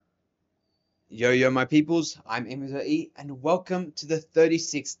Yo, my peoples, I'm Emil E, and welcome to the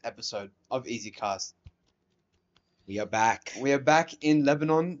 36th episode of EasyCast. We are back. We are back in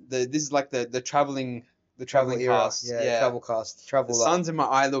Lebanon. This is like the traveling Era. cast. Yeah, travel cast. The Travel. sun's in my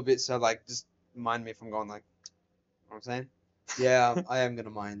eye a little bit, so like just mind me if I'm going like, you know what I'm saying? Yeah, I am gonna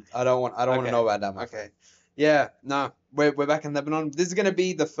mind. I don't want to Okay. know about that, my Okay. friend. Yeah, no, we're back in Lebanon. This is gonna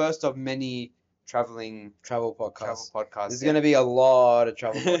be the first of many traveling Travel podcast. podcasts. There's gonna be a lot of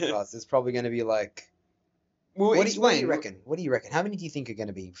travel podcasts. There's probably gonna be like. We'll What do explain. you reckon? What do you reckon? How many do you think are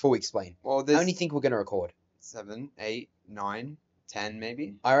gonna be? Before we explain, Well, how there's many do you think we're gonna record? 7, 8, 9, 10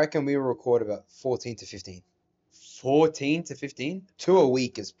 maybe. I reckon we will record about 14 to 15. 14 to 15 2 a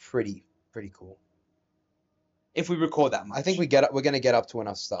week is pretty cool. if we record that much. I think we're gonna get up to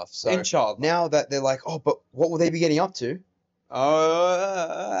enough stuff. So Inshallah. now that they're like, oh, but what will they be getting up to?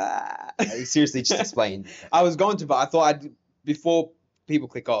 Seriously, just explain. I was going to, but I thought before people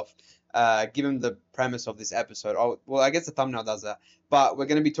click off, give them the premise of this episode. Oh, well, I guess the thumbnail does that. But we're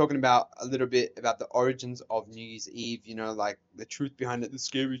going to be talking about a little bit about the origins of New Year's Eve. You know, like the truth behind it, the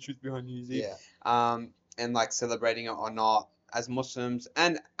scary truth behind New Year's Eve. Yeah. And like celebrating it or not as Muslims,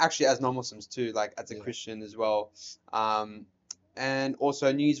 and actually as non-Muslims too, like as a Christian as well. And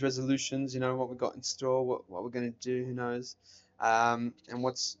also New Year's resolutions. You know, what we got in store, what we're going to do. Who knows? And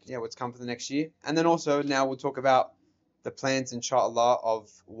what's come for the next year. And then also now we'll talk about the plans, inshallah,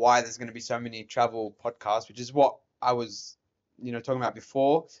 of why there's going to be so many travel podcasts, which is what I was, talking about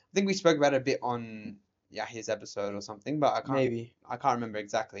before. I think we spoke about it a bit on Yahya's episode or something, but I can't remember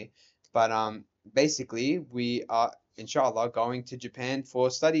exactly. But basically we are inshallah going to Japan for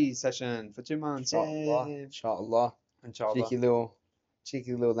a study session for 2 months. Inshallah. Inshallah.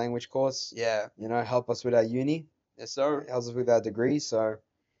 Cheeky little language course. Yeah. Help us with our uni. Yes, sir. Helps us with our degree. So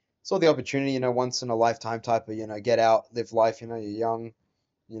it's all the opportunity, once in a lifetime type of, get out, live life, you're young,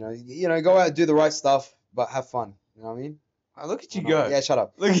 go out and do the right stuff, but have fun. You know what I mean? Oh, look at you go. Yeah, shut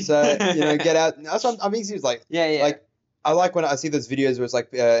up. Look. So, get out. That's what I'm being serious. Like, Yeah. Like, I like when I see those videos where it's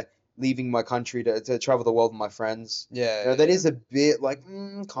like leaving my country to travel the world with my friends. Yeah. That is a bit like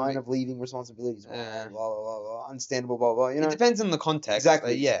kind of leaving responsibilities. Yeah. Blah, blah, blah, blah, understandable, blah, blah. It depends on the context.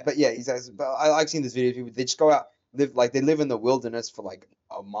 Exactly. Yeah. But yeah, exactly. But I like seeing this video of people. They just go out, they live in the wilderness for like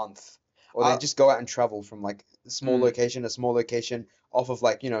a month, or they just go out and travel from like a small location to small location off of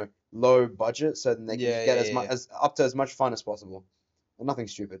like low budget, so then they can get as up to as much fun as possible. And nothing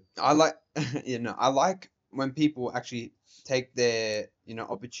stupid. I like, I like when people actually take their,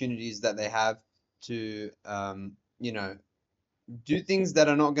 opportunities that they have to, do things that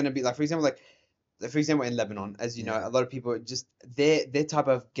are not going to be like, for example, in Lebanon, as you know, a lot of people just their type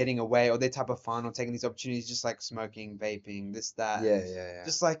of getting away or their type of fun or taking these opportunities, just like smoking, vaping, this, that. Yeah.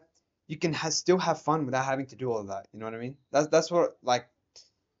 Just like you can still have fun without having to do all of that. You know what I mean? That's what like.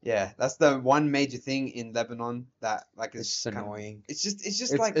 Yeah, that's the one major thing in Lebanon that like is It's annoying. It's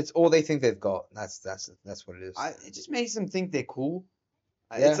just like it's all they think they've got. That's what it is. it just makes them think they're cool.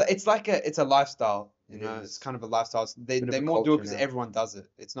 Yeah. It's like a lifestyle, It's kind of a lifestyle. They more do it because now. everyone does it.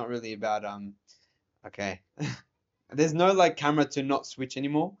 It's not really about okay. There's no like camera to not switch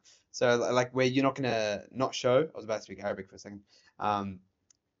anymore. So like where you're not gonna not show. I was about to speak Arabic for a second.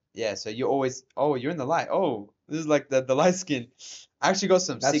 Yeah, so you're always you're in the light. Oh, this is like the light skin. I actually got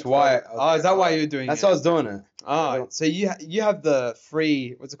some. That's sick why. photos. Oh, is that why you're doing That's it? why I was doing it. Oh, so you have the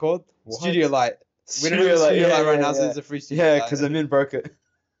free, what's it called? What? Studio light. We don't have Studio a studio light, light right yeah, now, so yeah. it's a free studio Yeah, light. because Amin broke it.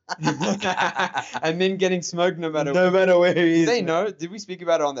 And then getting smoked no matter where he is. They know. Did we speak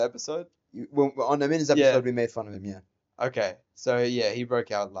about it on the episode? On Amin's episode, Yeah. we made fun of him. Yeah. Okay, so yeah, he broke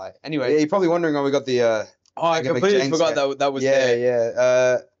out light. Anyway, Yeah, you're probably wondering why we got the. oh, I Like a completely McJames forgot guy. that was Yeah, there.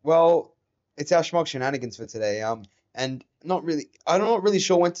 yeah. Well, it's our schmuck shenanigans for today. And I'm not really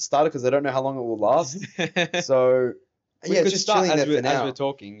sure when to start it because I don't know how long it will last. So We yeah, could just start chilling there for as now. we're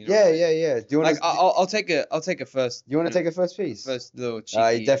talking. Yeah. Do you want Like to? I'll take a first. You want to take a first piece? first little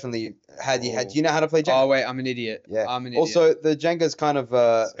cheeky. You definitely had. Do you know how to play Oh Jenga? wait, I'm an idiot. Yeah. I'm an idiot. Also, the Jenga's kind of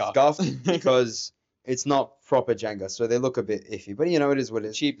Scuffed. scuffed because it's not proper Jenga, so they look a bit iffy. But it is what it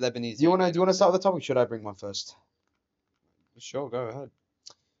is. cheap Lebanese. Do you want to start with the topic? Should I bring one first? Sure, go ahead.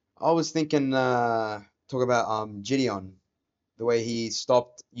 I was thinking talk about Gideon, the way he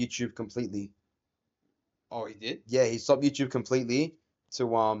stopped YouTube completely. Oh, he did? Yeah, he stopped YouTube completely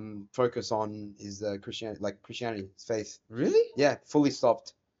to focus on his Christianity, his faith. Really? Yeah, fully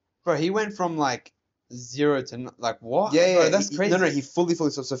stopped. Bro, he went from like zero to like what? Yeah, Bro, yeah. that's crazy. No, he fully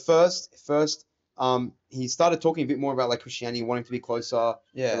stopped. So first, he started talking a bit more about like Christianity, wanting to be closer,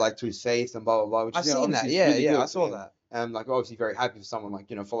 Yeah. to his faith and blah blah blah. Which I've is, seen that. obviously Yeah, really yeah, good. I saw that. And obviously very happy for someone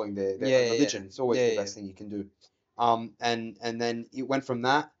following their Yeah, yeah, religion. It's always yeah, the best thing you can do. And then it went from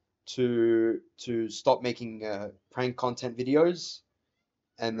that to stop making prank content videos.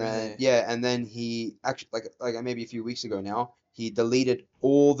 And then Really? and then he actually like maybe a few weeks ago now, he deleted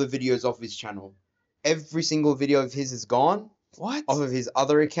all the videos off his channel. Every single video of his is gone What? off of his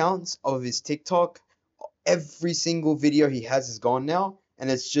other accounts, off of his TikTok. Every single video he has is gone now, and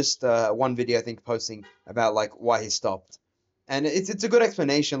it's just one video I think posting about like why he stopped. And it's a good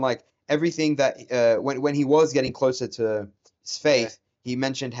explanation. Like everything that when he was getting closer to his faith, he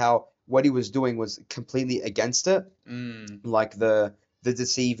mentioned how what he was doing was completely against it, Mm. like the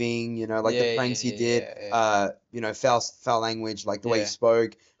deceiving, like the pranks he did, foul language, like the way he Yeah.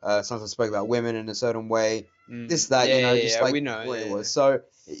 spoke, sometimes spoke about women in a certain way, this, that, just Yeah, like we know. what it Yeah, was. So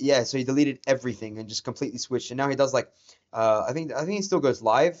yeah, so he deleted everything and just completely switched. And now he does like, I think he still goes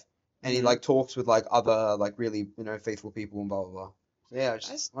live, and he Mhm. like talks with like other like really faithful people and blah blah blah. So yeah, I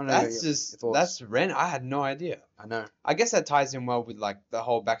just want to know That's your just thoughts. that's rent. I had no idea. I know. I guess that ties in well with like the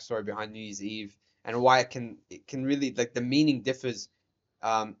whole backstory behind New Year's Eve and why it can really like the meaning differs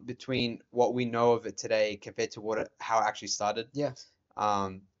between what we know of it today compared to how it actually started. Yeah.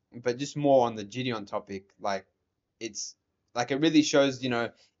 But just more on the Gideon topic, like it's like it really shows,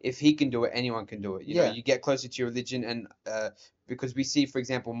 if he can do it, anyone can do it. Yeah. You get closer to your religion, and because we see, for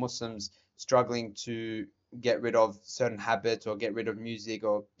example, Muslims struggling to get rid of certain habits or get rid of music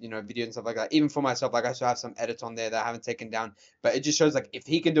or video and stuff like that. Even for myself, like I still have some edits on there that I haven't taken down, but it just shows like if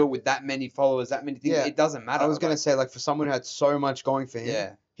he can do it with that many followers, that many things, Yeah. it doesn't matter. I was gonna Like, say, like, for someone who had so much going for him,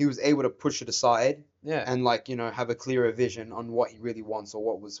 yeah, he was able to push it aside yeah. and like have a clearer vision on what he really wants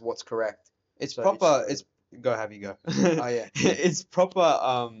or what's correct. It's So proper. it's It's go have you go. Oh yeah. It's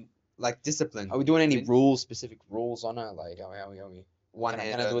proper like discipline. Are we doing any mean- specific rules on it? Like, are we? One Can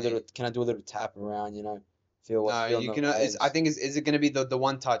hand I do a only. little? Can I do a little tap around? Feel what's No, feeling you the can. I think is it gonna be the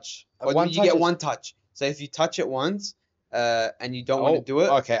one touch? Or one you touch get is- one touch. So if you touch it once, and you don't want to do it,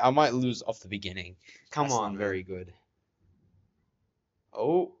 Okay, I might lose off the beginning. come That's on, not very man. good. Oh,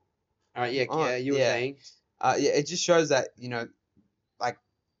 All right, yeah, come on. you were Yeah. saying. Yeah. It just shows that like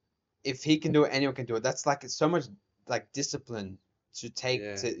if he can do it, anyone can do it. That's like it's so much like discipline to take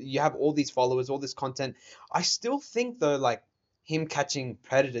Yeah. to. You have all these followers, all this content. I still think though, like him catching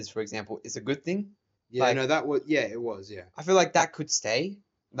predators, for example, is a good thing. Yeah, Like- no, that was it was, yeah. I feel like that could stay.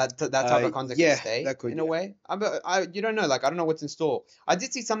 That type of content yeah, could stay that could, in a yeah. way. You don't know. Like I don't know what's in store. I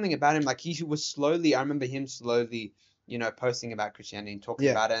did see something about him. Like he was slowly. I remember him slowly, posting about Christianity and talking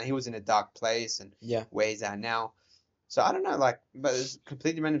Yeah. about it. And he was in a dark place and Yeah. where he's at now. So I don't know. Like, but it's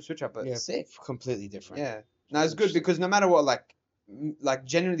completely random switch up. But Yeah, sick. completely different. Yeah. No, it's good because no matter what, like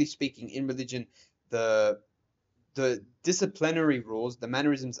generally speaking, in religion, the disciplinary rules, the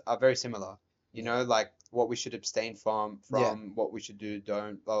mannerisms are very similar. Like what we should abstain from, Yeah. what we should do,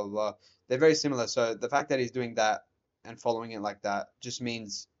 don't, blah, blah, blah. They're very similar. So the fact that he's doing that and following it like that just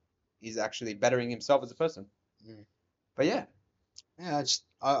means he's actually bettering himself as a person. Mm. But yeah. Yeah,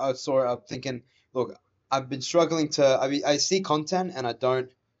 I saw it. I'm thinking, look, I've been struggling to. I see content and I don't.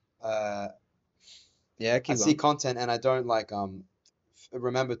 Yeah, I keep see going. content and I don't like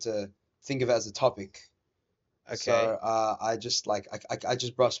remember to think of it as a topic. Okay. So I just like I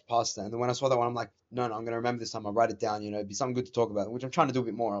just brushed past it, and then when I saw that one, I'm like, no, I'm gonna remember this time. I'll write it down. It'd be something good to talk about, which I'm trying to do a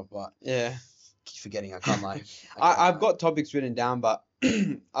bit more of, but Yeah. keep forgetting. I can't lie. I've got topics written down, but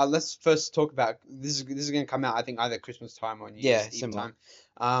let's first talk about this is going to come out I think either Christmas time or New Yeah, Year's Eve similar.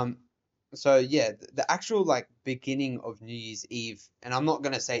 time. So yeah, the actual like beginning of New Year's Eve, and I'm not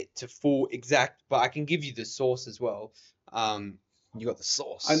going to say it to full exact, but I can give you the source as well. You got the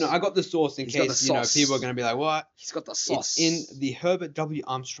sauce. I know I got the source in He's got the case sauce. people are going to be like, what? He's got the sauce. It's in the Herbert W.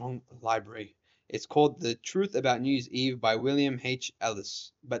 Armstrong Library. It's called The Truth About New Year's Eve by William H.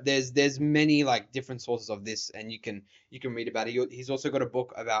 Ellis. But there's many like different sources of this, and you can read about it. He's also got a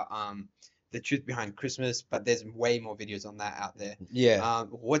book about the truth behind Christmas, but there's way more videos on that out there. Yeah.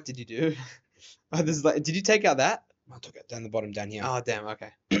 What did you do? Did you take out that? I took it down the bottom down here. Oh damn. Okay.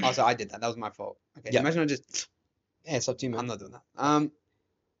 Also, I did that. That was my fault. Okay. Yeah. Imagine I just. Yeah, it's up to you, man. I'm not doing that.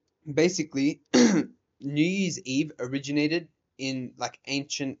 Basically, New Year's Eve originated in like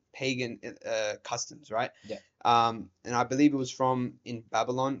ancient pagan customs, right? Yeah. And I believe it was from in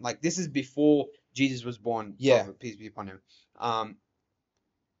Babylon. Like this is before Jesus was born. Yeah. Peace be upon him.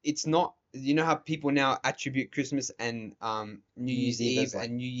 It's not. You know how people now attribute Christmas and New Year's Eve Eve as, like-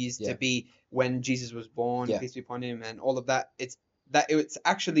 and New Year's yeah. to be when Jesus was born. Yeah. Peace be upon him, and all of that. It's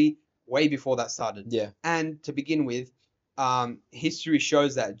actually way before that started. Yeah. And to begin with, history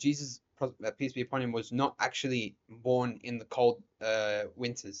shows that Jesus, peace be upon him, was not actually born in the cold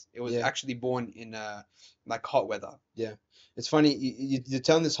winters. It was Yeah. actually born in like hot weather. It's funny you're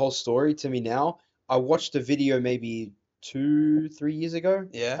telling this whole story to me now. I watched a video maybe 2-3 years ago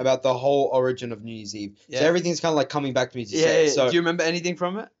Yeah. about the whole origin of New Year's Eve. Yeah. So everything's kind of like coming back to me as you Yeah, say. yeah. So Do you remember anything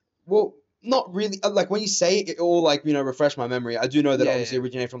from it? well, not really. Like when you say it, it all like refresh my memory. I do know that Yeah, obviously yeah.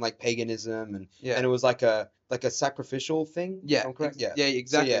 originated from like paganism and Yeah. it was like a sacrificial thing. Yeah. If I'm correct. Yeah. Yeah,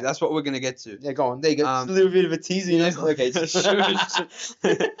 exactly. yeah. That's what we're gonna get to. Yeah, go on. There you go. Just Um, a little bit of a teaser, Yeah, Okay.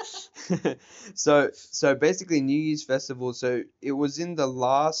 sure. So basically New Year's festival. So it was in the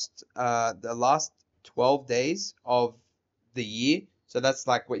last 12 days of the year. So that's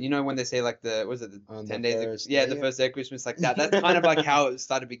like what when they say like the was it the On 10 the days? first Yeah, day, the yeah. first day of Christmas like that. That's kind of like how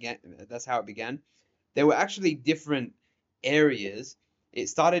it began. That's how it began. There were actually different areas. It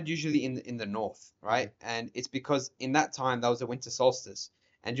started usually in the north, right? And it's because in that time that was a winter solstice,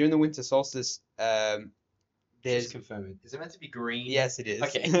 and during the winter solstice, there's Just confirming. Is it meant to be green? yes, it is.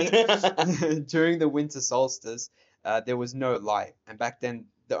 Okay. During the winter solstice, there was no light, and back then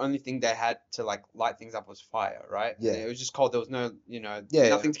the only thing they had to like light things up was fire, right? Yeah. And it was just cold. There was no, Yeah,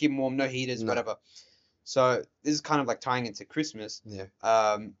 nothing to keep them warm, no heaters, No. whatever. So this is kind of like tying into Christmas. Yeah.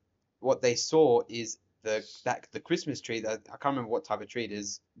 What they saw is the Christmas tree that I can't remember what type of tree it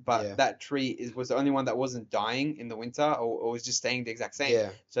is, but Yeah. that tree was the only one that wasn't dying in the winter or was just staying the exact same.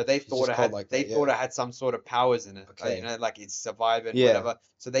 Yeah. So they It's thought just it called had like they that, thought yeah. it had some sort of powers in it. Okay. Like it's surviving, Yeah. whatever.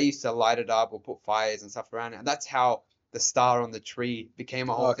 So they used to light it up or put fires and stuff around it. And that's how the star on the tree became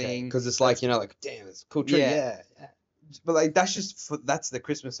a whole thing. Because it's like like damn, it's a cool tree. Yeah. Yeah. But like that's the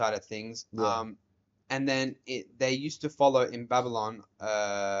Christmas side of things. Yeah. And then they used to follow in Babylon,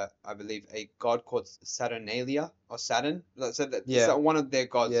 I believe, a god called Saturnalia or Saturn. So that Yeah. it's one of their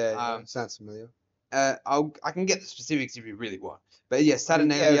gods. Yeah. Sounds familiar. I can get the specifics if you really want. But yeah, if you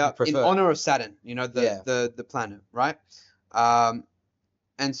Saturnalia in prefer. honor of Saturn, Yeah. the planet, right?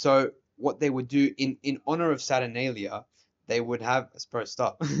 And so what they would do in honor of Saturnalia, they would have,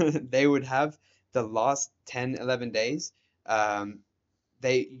 stop. They would have the last 10, 11 days.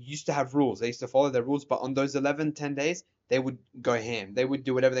 They used to have rules. They used to follow their rules, but on those 11, 10 days, they would go ham. They would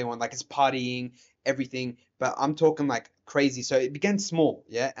do whatever they want. Like it's partying, everything. But I'm talking like crazy. So it began small,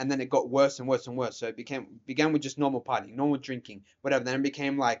 yeah, and then it got worse and worse and worse. So it began with just normal partying, normal drinking, whatever. Then it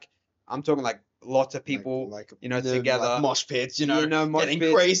became like I'm talking like lots of people, like together. like mosh pits, mosh getting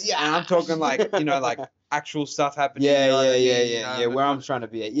pits. crazy. And I'm talking like like actual stuff happening. Yeah, you know what I yeah, mean? yeah. You know, Where I'm trying to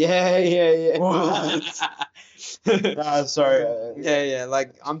be at. Yeah. What? Nah, sorry. Yeah.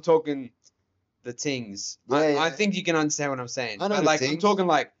 Like I'm talking the tings. I Yeah. think you can understand what I'm saying. I know But, the like I'm tings. talking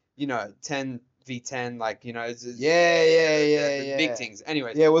like 10v10, like it's Yeah, the big things.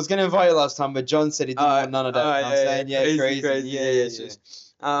 Anyways. Yeah, I was gonna invite you last time, but John said he didn't want none of that. I'm saying, crazy.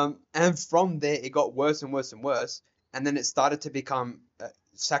 Yeah. And from there it got worse and worse and worse, and then it started to become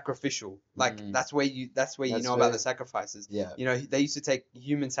sacrificial. Like that's where you That's know about the sacrifices. Yeah. They used to take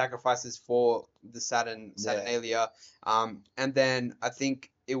human sacrifices for the Saturnalia. And then I think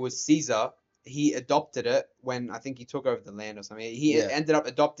it was Caesar. He adopted it when I think he took over the land or something. He ended up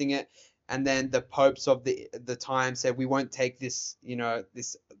adopting it, and then the popes of the time said we won't take this.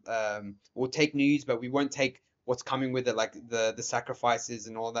 We'll take New Year's, but we won't take what's coming with it, like the sacrifices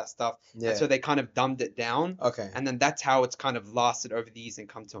and all that stuff. Yeah. And so they kind of dumbed it down. Okay. And then that's how it's kind of lasted over the years and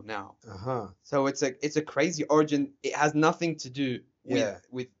come till now. Uh-huh. So it's a crazy origin. It has nothing to do Yeah.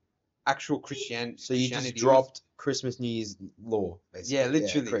 with actual Christianity. So you just dropped Christmas New Year's law, basically. Yeah,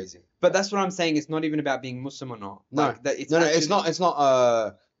 literally. Crazy. But that's what I'm saying. It's not even about being Muslim or not. No. Like, It's not.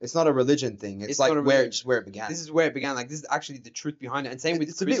 It's not a religion thing. It's like not a where religion. it began. This is where it began. Like this is actually the truth behind it. And same with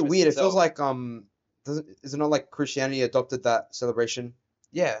It's a Christmas bit weird. It feels itself. like is it not like Christianity adopted that celebration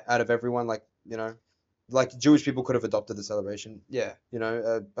Yeah. out of everyone? Like like Jewish people could have adopted the celebration. Yeah. I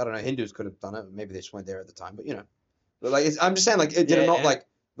don't know. Hindus could have done it. Maybe they just weren't there at the time. But like I'm just saying, like it did Yeah, it not and- like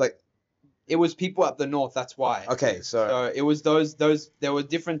It was people up the north. That's why. okay. So So it was those. There were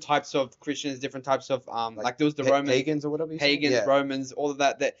different types of Christians, different types of like there was the Romans, pagans or whatever. You said? pagans, Yeah. Romans, all of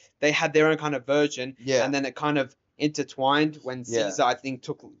that. That they had their own kind of version. Yeah. And then it kind of intertwined when Yeah. Caesar, I think,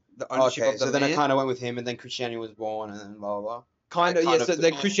 took the ownership Okay. of the So then land. it kind of went with him, and then Christianity was born, and then blah blah blah. Kind of, kind yeah. of So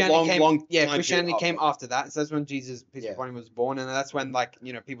the Christianity long came, time Christianity period came after. after that. So that's when Jesus, peace be Yeah. upon him, was born, and that's when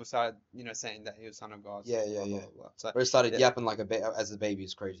people started, saying that he was son of God. Yeah, blah, yeah, blah, yeah. blah, blah. So Where it started Yeah. yapping like as a baby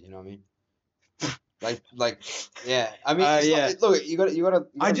is crazy. You know what I mean? like yeah. I mean, Yeah. look, you gotta.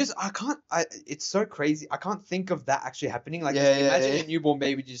 it's so crazy. I can't think of that actually happening. Like, Yeah, just imagine yeah. a newborn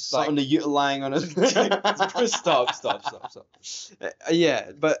baby just like, something to lying on it. stop.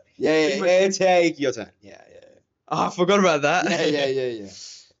 Yeah, but Yeah, take your turn. Yeah. I forgot about that.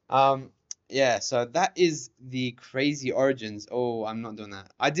 Yeah. Yeah, so that is the crazy origins. Oh, I'm not doing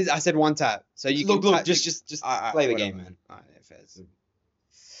that. I said one tap. So you Look, can look, tap- just Alright, play the whatever. game, man. Alright, yeah, fairs.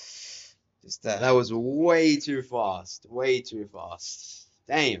 Just That was way too fast. Way too fast.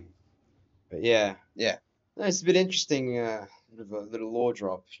 Damn. But yeah. Yeah. No, it's a bit interesting. Bit of a little lore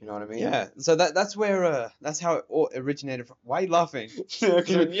drop. You know what I mean? yeah. So that's where that's how it all originated from. Why are you laughing?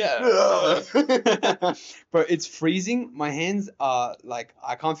 Yeah. Bro, it's freezing. My hands are like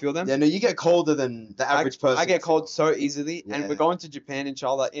I can't feel them. Yeah. No, you get colder than the average person. I get cold so easily, and Yeah. we're going to Japan,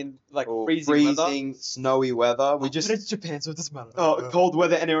 inshallah, in like Or freezing weather. snowy weather. We But just it's Japan, so it doesn't matter. cold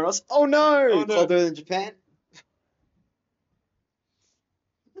weather anywhere else. Oh no! Oh, no. Colder than Japan.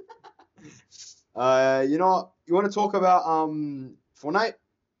 You know what? You want to talk about Fortnite?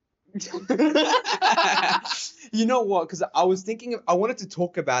 You know what? Because I was thinking, I wanted to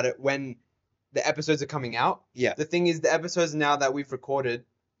talk about it when the episodes are coming out. Yeah. The thing is, the episodes now that we've recorded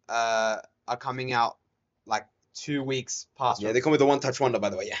are coming out like 2 weeks past. Yeah, they come with the one touch wonder, by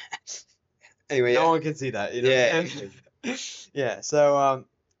the way. Yeah. Anyway, No yeah. one can see that. You know? Yeah. Yeah. So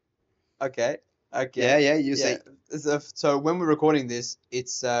okay. Okay. Yeah. You Yeah. say So when we're recording this,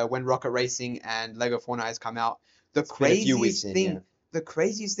 it's when Rocket Racing and Lego Fortnite has come out. The been a few weeks craziest in, thing, yeah. the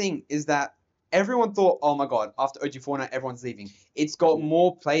craziest thing is that everyone thought, oh my god, after OG Fortnite, everyone's leaving. It's got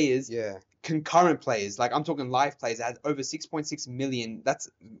more players, yeah. concurrent players. Like I'm talking live players. It has over 6.6 million.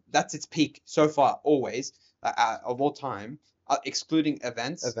 That's its peak so far, always of all time, excluding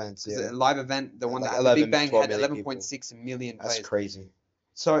events. Events, 'Cause yeah. a live event, the one Like that the 11, Big Bang 12 had million 11.6 million That's players. crazy.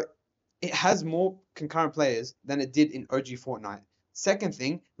 So it has more concurrent players than it did in OG Fortnite. Second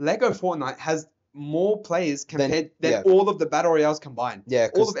thing, Lego Fortnite has more players compared than yeah. all of the battle royales combined. Yeah, All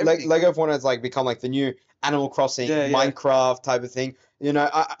because of everything. Lego Fortnite's like become like the new Animal Crossing, Yeah, yeah. Minecraft type of thing. You know,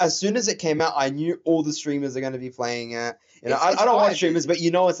 as soon as it came out, I knew all the streamers are going to be playing it. You know, It's I don't watch hype. streamers, but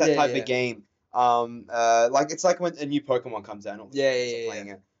you know it's that Yeah, type yeah. of game. Like it's like when a new Pokemon comes out, and all the Yeah, streamers yeah, are yeah,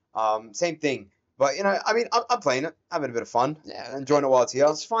 playing it. Same thing. But you know, I mean, I'm playing it, having a bit of fun, Yeah, enjoying it while it's here.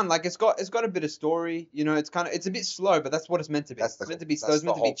 It's fun. Like it's got a bit of story. You know, it's a bit slow, but that's what it's meant to be. That's It's the meant to be that's slow. It's the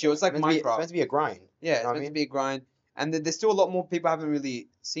meant to be whole chill. It's like point. It's Minecraft. meant to be a grind. Yeah, it's know what I meant to mean? be a grind. And there's still a lot more people haven't really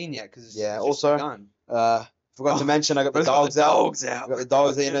seen yet because Yeah, it's just also, begun. Forgot to mention, I got the Where's all the dogs out. dogs out? I got the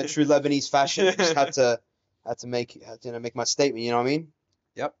dogs in a true Lebanese fashion. Just had to make my statement. You know what I mean?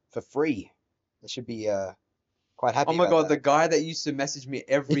 Yep. For free. I should be quite happy. Oh my about god, the that. guy that used to message me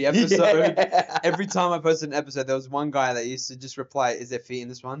every episode. Yeah. Every time I posted an episode, there was one guy that used to just reply, "Is there feet in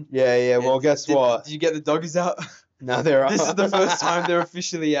this one?" Yeah. Well, guess what? Did you get the doggies out? No, they're This is the first time they're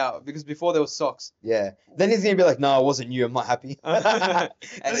officially out because before there was socks. Yeah. Then he's gonna be like, "No, it wasn't you. I'm not happy."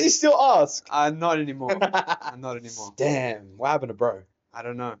 Does he still ask? Not anymore. Not anymore. Damn. What happened to bro? I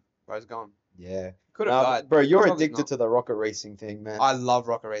don't know. Bro's gone. Yeah. Could have Nah, died. bro, you're Probably addicted not. to the rocket racing thing, man. I love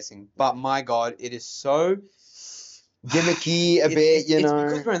rocket racing, but my god, it is so Gimmicky a It's- bit, you it's know.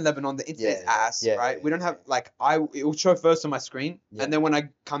 because we're in Lebanon, the internet's Yeah, ass, yeah, right? yeah, We don't have yeah. like it will show first on my screen, Yeah. and then when I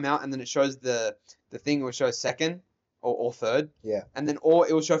come out and then it shows the thing, it will show second or third. Yeah. And then or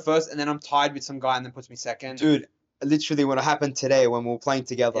it will show first, and then I'm tied with some guy, and then puts me second. Dude, literally what happened today when we were playing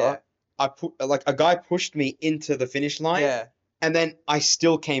together, Yeah. I put like a guy pushed me into the finish line, Yeah. and then I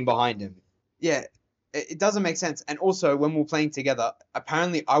still came behind him. Yeah. It doesn't make sense. And also, when we were playing together,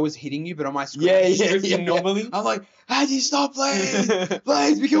 apparently I was hitting you, but on my screen, Yeah, I'm yeah, shooting yeah. normally. I'm like, how do you stop playing?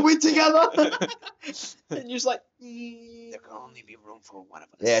 Please, we can win together. And you're just like, There can only be room for one of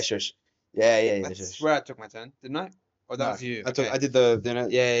us. yeah, shush. Yeah, That's shush. where I took my turn, didn't I? Or that No, was you? I Okay. did the, you know,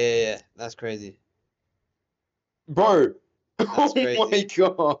 Yeah. That's crazy. bro. Oh crazy. my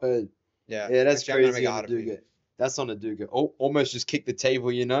god. Yeah. Yeah, that's Actually, I'm gonna crazy make it on harder the for you. Duga. That's on a Duga. Oh, almost just kicked the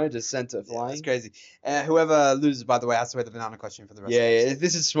table, you know, just sent it Yeah, flying. that's crazy. Whoever loses, by the way, has to wear the banana costume for the rest Yeah, of the yeah. episode.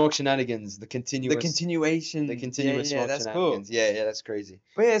 This is Smoke Shenanigans, the continuous, The continuation. the continuous yeah, Smoke that's cool. Shenanigans. Yeah, that's crazy.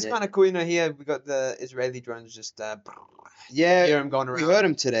 But yeah, it's Yeah. kind of cool. You know, here we got the Israeli drones just Yeah, hear them going around. we heard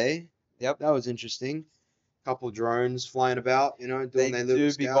him today. Yep. That was interesting. Couple drones flying about, you know, They doing their little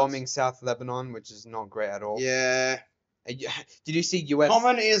do be scouts. bombing South Lebanon, which is not great at all. Yeah. Did you see US?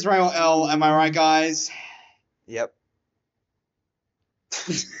 Common Israel L, am I right, guys? Yep.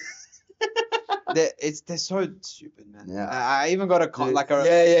 They're so stupid, man. Yeah. I even got a Dude, like a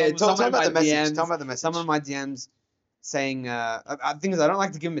yeah. Talk someone in about the my message. DMs, Talk about the message. some of my DMs saying I think I don't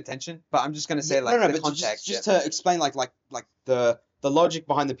like to give them attention, but I'm just gonna say Yeah, like no, the but context. just to explain like the logic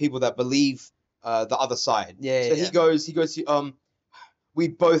behind the people that believe the other side. Yeah, So yeah. he goes, we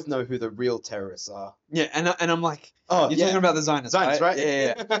both know who the real terrorists are. Yeah, and I'm like, Oh, you're talking about the Zionists, Zionists, right?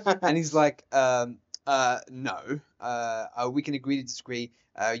 Yeah. And he's like, no, we can agree to disagree.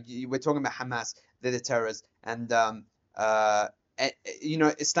 We're talking about Hamas, they're the terrorists, and you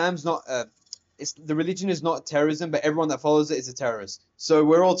know, Islam's not. The religion is not terrorism, but everyone that follows it is a terrorist. So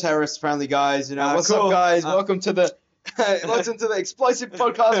we're all terrorists, friendly guys. You know, what's Cool. up, guys? Welcome to the Listen to the explosive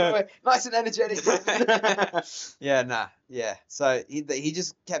podcast. Where we're nice and energetic. Yeah, nah, yeah. So he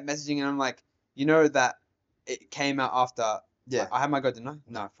just kept messaging, and I'm like, you know that it came out after. Yeah. I had my go, didn't I?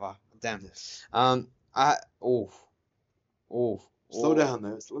 No, fuck. Damn. Yeah. I oh. Slow down,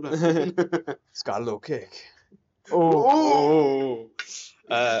 though. Slow down. It's got a little kick. Oh.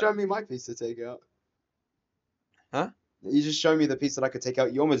 Uh, Show me my piece to take out. Huh? You just showed me the piece that I could take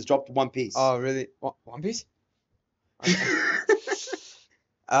out. You almost dropped one piece. Oh, really? What? One Piece? Okay.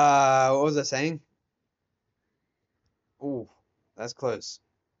 What was I saying? Ooh, that's close.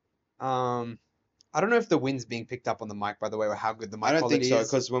 I don't know if the wind's being picked up on the mic, by the way, or how good the mic I don't think quality so, is.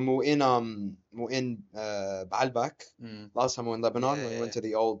 because when we were in Baalbek, Mm. last time we were in Lebanon, Yeah, when we yeah. went to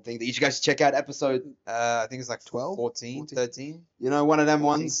the old thing that you guys should check out, episode, I think it's like 12? 14, 13. you know, one of them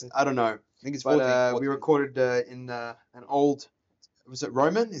 14, ones. 13. I don't know. I think it's But 14. we 14. recorded in an old, was it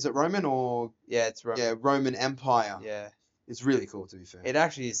Roman? Is it Roman or Yeah, it's right. yeah, Roman Empire? Yeah. It's really cool, to be fair. It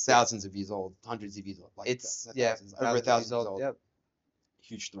actually is. Thousands of years old, hundreds of years old. Like It's thousands, over thousands 1,000 years years old. Yep.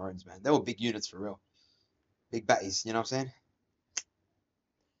 Huge thrones, man. They were big units for real. Big batties, you know what I'm saying?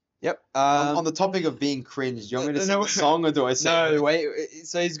 Yep. On the topic of being cringe, do you want me to sing no, the song or do I sing it? No, wait.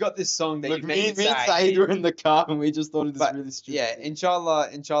 So he's got this song that Look, you me made and Saeed were in the car and we just thought of this But, really stupid Yeah, thing.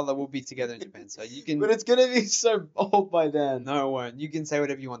 inshallah, we'll be together in Japan. So you can. But it's gonna be so old by then. No, it won't. You can say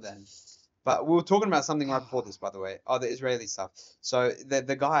whatever you want then. But we were talking about something right before this, by the way. Oh, the Israeli stuff. So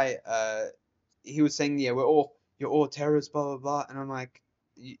the guy, he was saying, yeah, you're all terrorists, blah blah blah, and I'm like,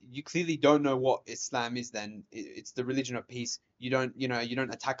 you clearly don't know what Islam is. Then it's the religion of peace. You don't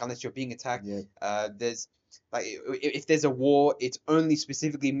attack unless you're being attacked. Yeah. There's like if there's a war, it's only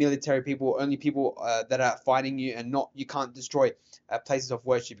specifically military people, only people that are fighting you, and not you can't destroy places of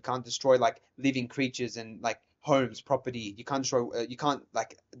worship. You can't destroy like living creatures and like homes, property. You can't destroy. You can't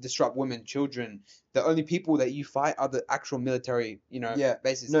like disrupt women, children. The only people that you fight are the actual military, Yeah.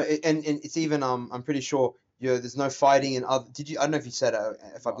 bases. No, and it's even I'm pretty sure there's no fighting in other. Did you? I don't know if you said it.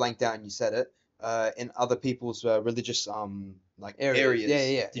 If I blanked out and you said it. In other people's religious like areas.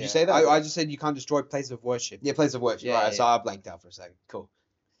 Yeah. Did you say that? I just said you can't destroy places of worship. Yeah, place of worship. Yeah, Right. yeah, So I blanked out for a second. Cool.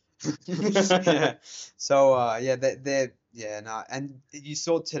 Yeah. So they're nah. And you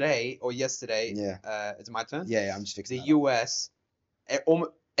saw today or yesterday. Yeah. It's my turn. Yeah, I'm just fixing The that up. US,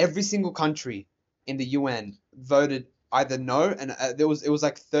 every single country in the UN voted either no, and it was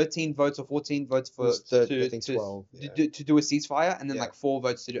like 13 votes or 14 votes for I to think to 12. Yeah. to do a ceasefire, and then Yeah. like 4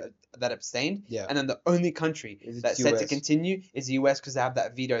 votes that abstained, Yeah. and then the only country It's that's set to US. continue is the US because they have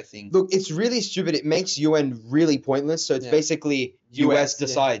that veto thing. Look, it's really stupid. It makes UN really pointless. So it's Yeah. basically US, US yeah.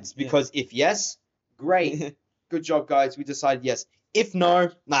 decides Yeah. because if yes, great, good job, guys. We decided yes. If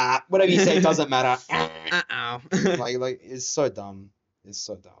no, nah, whatever you say doesn't matter. Uh-oh. like it's so dumb. It's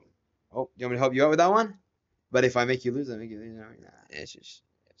so dumb. Oh, you want me to help you out with that one? But if I make you lose, I make you lose. Nah. It's just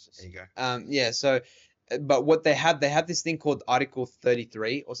There you go. yeah, so but what they have this thing called Article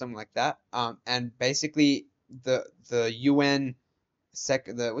 33 or something like that, and basically the UN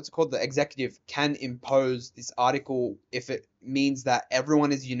what's it called, the executive can impose this article if it means that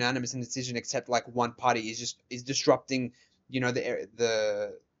everyone is unanimous in the decision except like one party is disrupting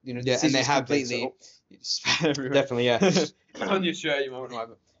the Yeah, and they decisions have been, completely. Definitely, yeah. On your shirt, you might want to wipe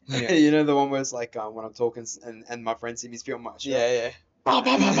it. Yeah. You know the one where it's like when I'm talking and my friend sees me feel much. Yeah.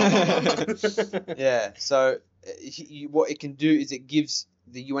 Yeah, so what it can do is it gives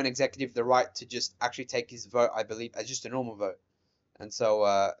the UN executive the right to just actually take his vote, I believe, as just a normal vote. And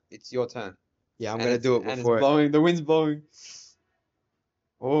so it's your turn. Yeah, I'm And gonna do it and before. it's blowing. The wind's blowing.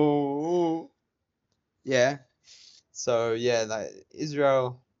 Oh. Yeah. So yeah, like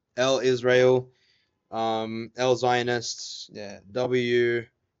Israel. L Israel, L Zionists, Yeah. W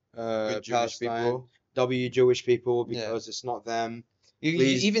Good Jewish Palestine, people. W Jewish people Yeah. because it's not them. You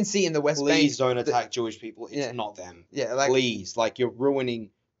Please- even see in the West Please Bank. don't attack Jewish people. It's Yeah. not them. Yeah, like Please, like you're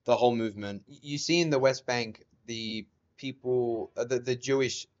ruining the whole movement. you see in the West Bank the people, the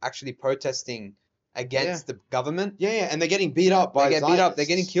Jewish actually protesting against the government. Yeah, and they're getting beat up by They get beat up. They're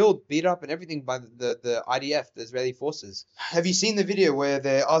getting Zionists. killed, beat up, and everything by the IDF, the Israeli forces. Have you seen the video where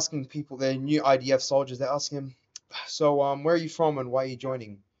they're asking people, they're new IDF soldiers, they're asking them, so where are you from and why are you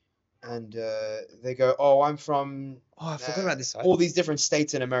joining? And they go, oh, I'm from Oh, I forgot about this. all these different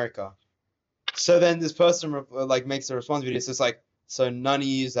states in America. So then this person makes a response video. So it's like, so none of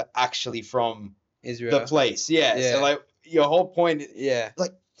you are actually from Israel. the place. Yeah. Yeah. So like your whole point, Yeah.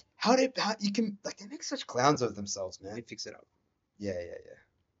 how you can like they make such clowns of themselves, Let me man. fix it up. Yeah.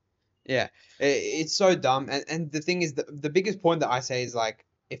 Yeah. It's so dumb. And the thing is, the biggest point that I say is like,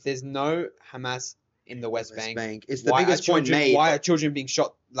 if there's no Hamas in the West Bank. It's the Why are biggest point children, made why are children being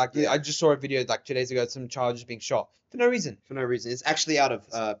shot? Like Yeah. I just saw a video like 2 days ago, some child just being shot for no reason. for no reason. It's actually out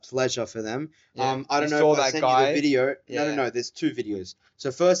of pleasure for them. Yeah. I You don't know saw if I that sent guy? you the video. Yeah. No. There's two videos.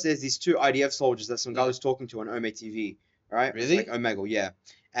 So first, there's these two IDF soldiers that some guy Yeah. was talking to on Ome TV. Right? It's Really? like Omegle, yeah.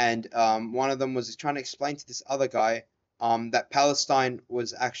 And one of them was trying to explain to this other guy that Palestine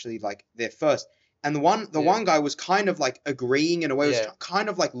was actually like there first. And the Yeah. one guy was kind of like agreeing in a way, was Yeah. kind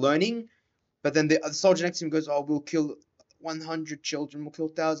of like learning. But then the other soldier next to him goes, "Oh, we'll kill 100 children. We'll kill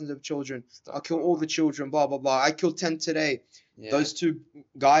thousands of children. I'll kill all the children. Blah blah blah. I killed 10 today." Yeah. Those two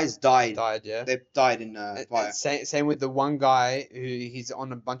guys died. Yeah. They died in fire. Same with the one guy who he's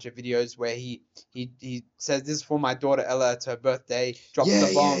on a bunch of videos where he says this is for my daughter Ella, it's her birthday, drops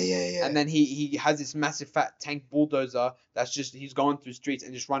the bomb, yeah. and then he has this massive fat tank bulldozer that's just he's going through streets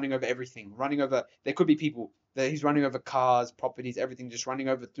and just running over everything, running over. There could be people that he's running over cars, properties, everything, just running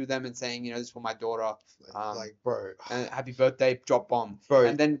over through them and saying, this is for my daughter, bro, and happy birthday, drop bomb. bro.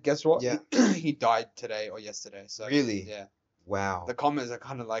 And then guess what? Yeah. He died today or yesterday. So Really? yeah. Wow. The comments are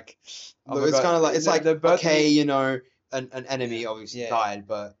kind of like, oh Look, my it's God. kind of like it's like the birthday- okay, an enemy obviously Yeah. died,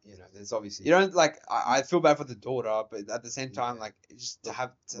 but there's obviously You don't like. I feel bad for the daughter, but at the same time, like just to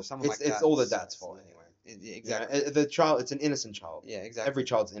have someone like that. it's all the dad's fault anyway. Exactly. The child, it's an innocent child. Yeah, exactly. Every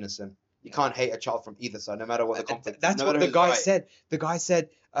child's innocent. You Yeah. can't hate a child from either side, no matter what the conflict. That's no what matter the who's guy right. said. The guy said,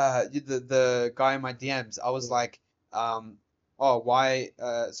 the guy in my DMs. I was like, oh, why?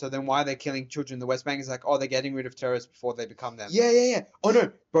 So then why are they killing children in the West Bank? He's like, oh, they're getting rid of terrorists before they become them. Yeah. Oh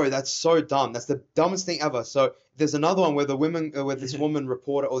no, bro, that's so dumb. That's the dumbest thing ever. So there's another one where the women, where this woman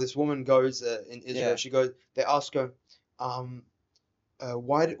reporter or this woman goes in Israel. Yeah. She goes. They ask her,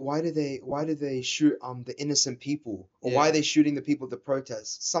 why do they shoot the innocent people, or why Yeah. are they shooting the people at the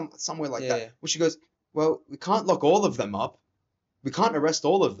protests? Somewhere like Yeah. that. Well, she goes, well, we can't lock all of them up. We can't arrest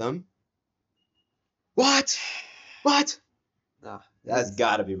all of them. What? Nah, That's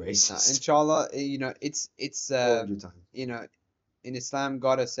gotta be nah, racist. inshallah, it's 400 times. in Islam,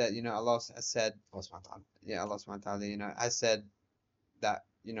 God has said, Allah has said, Lost my time. yeah, Allah subhanahu wa ta'ala, has said that,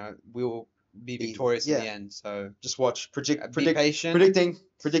 we will be Be- victorious in yeah. the end. So Just watch. be patient.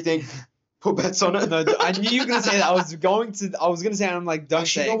 Predicting. Put bets on it. No, I knew you were gonna say that. I was gonna say, and I'm like, don't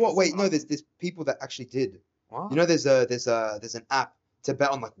Actually, say. you know it, what? 'cause- Wait, no. There's people that actually did. What? There's an app to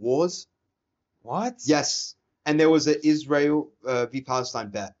bet on like wars. What? Yes, and there was an Israel v Palestine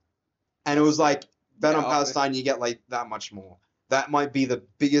bet, and it was like bet on Yeah, Palestine, you get like that much more. That might be the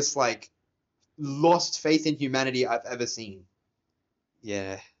biggest like lost faith in humanity I've ever seen.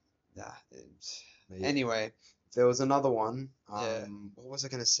 Yeah. Nah. Anyway, There was another one. Yeah. What was I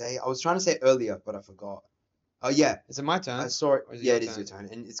gonna say? I was trying to say it earlier, but I forgot. Oh yeah, is it my turn? I saw it. Or is it Yeah, your it is your turn?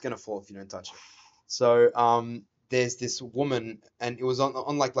 turn, and it's gonna fall if you don't touch it. So there's this woman, and it was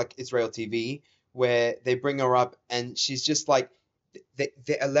on like Israel TV, where they bring her up, and she's just like,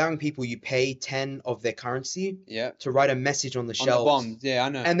 they're allowing people, you pay 10 of their currency Yeah. to write a message on the On the shelves, bombs. Yeah, I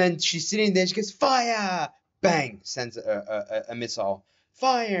know. and then she's sitting there, she goes fire, bang, sends a missile,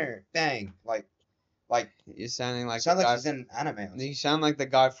 fire, bang, like You're sounding like sounds the like guy. she's in an anime. Or something. You sound like the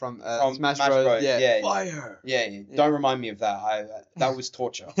guy from From Smash Smash Bros. Bros. Yeah. Yeah. Fire. Yeah, don't remind me of that. That was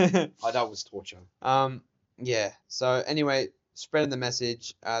torture. That was torture. Yeah. So anyway, spreading the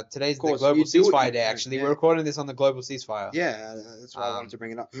message. Today's the course, global you do what ceasefire you day. do, Actually, yeah. we're recording this on the global ceasefire. Yeah, that's why I wanted to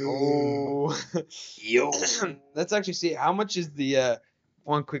bring it up. Oh. Yo. Let's actually see how much is the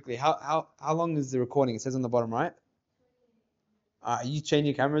one quickly. How long is the recording? It says on the bottom right. Are you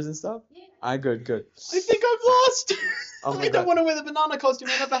changing cameras and stuff? Yeah. Alright, good. I think I've lost. Oh my I don't God. want to wear the banana costume.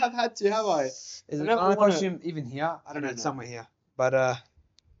 I never have had to, have I? Is I the never banana wanna- costume even here? I don't know. don't It's know. somewhere here. But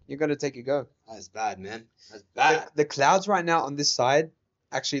you gotta take a go. That's bad, man. That's The, bad. the clouds right now on this side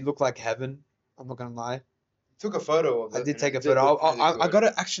actually look like heaven. I'm not gonna lie. Took a photo of it. I did and take it a did photo. look really I good.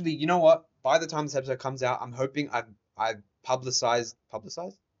 gotta actually. You know what? By the time this episode comes out, I'm hoping I've publicized. That's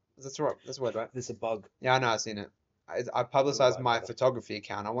right. That's the word, right? There's a bug. Yeah, I know. I've seen it. I publicized like my that. photography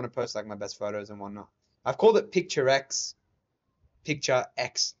account. I want to post like my best photos and whatnot. I've called it PictureX,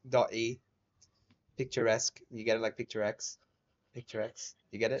 picturex.e, picturesque. You get it like PictureX, PictureX.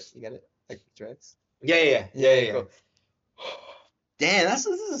 You get it? You get it? Like PictureX. Yeah. Cool. Damn, this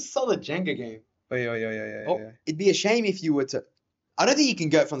is a solid Jenga game. Oh yeah. Oh, it'd be a shame if you were to. I don't think you can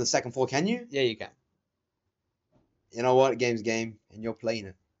go from the second floor, can you? Yeah, you can. You know what? Game's game, and you're playing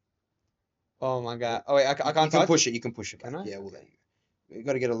it. Oh my god. Oh wait, I can't You can touch. push it. You can push it. Can back. I? Yeah, we'll let you. You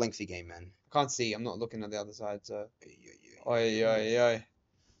got to get a lengthy game, man. I can't see. I'm not looking at the other side. So. Yeah. Oi.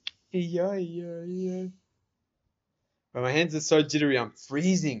 But my hands are so jittery. I'm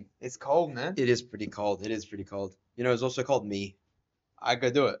freezing. It's cold, man. It is pretty cold. It's also called me. I go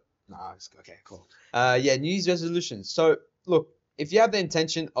do it. Nah, okay, cool. Yeah, New Year's resolutions. So look, if you have the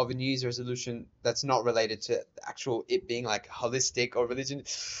intention of a New Year's resolution that's not related to the actual it being like holistic or religion,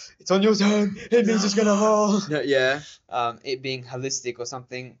 it's on your turn. It means it's gonna fall. Yeah. It being holistic or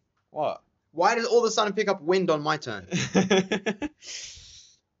something. What? Why did all of a sudden pick up wind on my turn?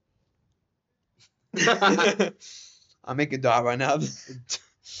 I'm making die right now.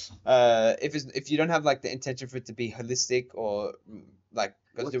 If you don't have like the intention for it to be holistic or like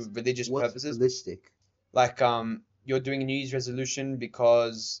goes to religious purposes, Holistic? like you're doing a New Year's resolution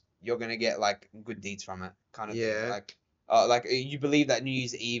because you're gonna get like good deeds from it, kind of thing. Yeah. Like you believe that New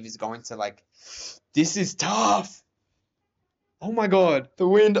Year's Eve is going to like, this is tough. Oh my God. The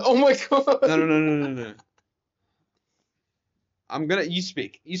wind. Oh my god. No. You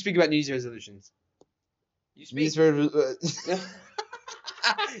speak. You speak about New Year's resolutions. You New speak. Year's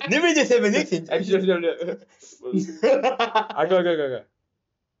Never just have anything. Go.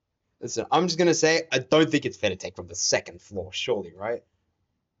 Listen, I'm just gonna say I don't think it's fair to take from the second floor, surely, right?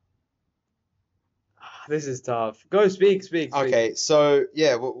 This is tough. Go speak. Okay, so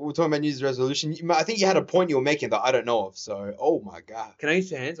yeah, we're talking about New Year's resolution. I think you had a point you were making that I don't know of. So, oh my god. Can I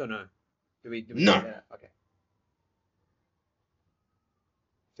use your hands or no? Do we No. Yeah, okay.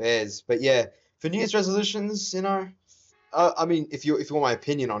 Fairs, but yeah, for New Year's resolutions, I mean, if you want my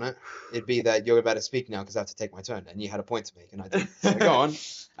opinion on it, it'd be that you're about to speak now because I have to take my turn, and you had a point to make, and I did. So go on.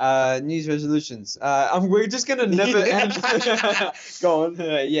 New Year's resolutions. We're just gonna never end. Go on.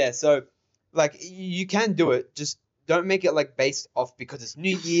 Yeah, so like you can do it, just don't make it like based off because it's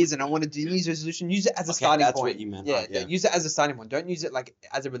New Year's and I want to do New Year's resolution. Use it as a starting that's point. what you meant. Yeah, Right, yeah. use it as a starting point. Don't use it like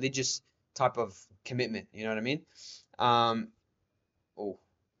as a religious type of commitment. You know what I mean?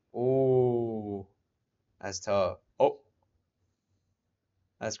 Oh, that's tough. Oh,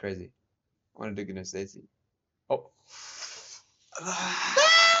 that's crazy. I want to do goodness, Stacy. Oh.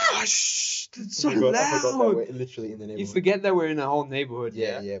 Gosh, that's so I forgot that loud. we're literally in the You neighborhood. forget that we're in a whole neighborhood.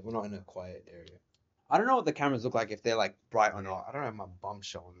 Yeah, we're not in a quiet area. I don't know what the cameras look like if they're like bright or not. I don't have my bum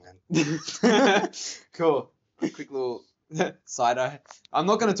showing, man. Cool. A quick little side eye. I'm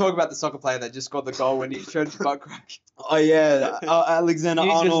not going to talk about the soccer player that just scored the goal when he showed his butt crack. Oh yeah, Alexander New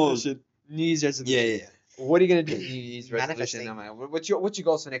Year's Arnold. resolution. New Year's resolution. Yeah. What are you going to do? New Year's resolution. Manifesting. Man? What's your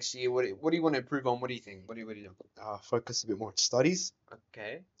goals for next year? What do you want to improve on? What do you think? What do you do? Focus a bit more on studies.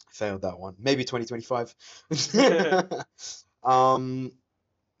 Okay. Failed that one. Maybe 2025.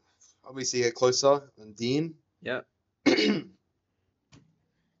 Obviously get closer than Dean. Yeah. I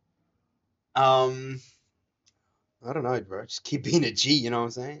don't know, bro. Just keep being a G, you know what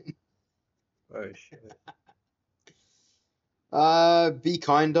I'm saying? Oh shit. Be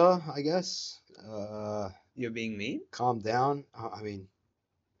kinder, I guess. You're being mean? Calm down. I mean,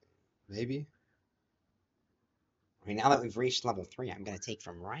 maybe. I mean, now that we've reached level 3, I'm gonna take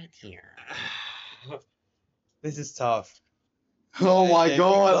from right here. This is tough. Oh my Yeah,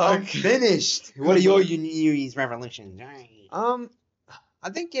 god, I'm fuck. finished. What are your New Year's revolutions? I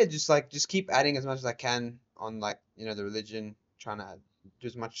think yeah, just keep adding as much as I can on like the religion, trying to do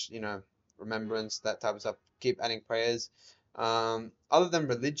as much remembrance, that type of stuff. Keep adding prayers. Other than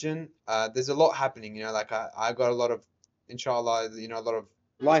religion, there's a lot happening. Like I got a lot of, inshallah, a lot of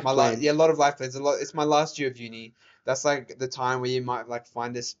Life plan. a lot of life plans. It's my last year of uni. That's like the time where you might like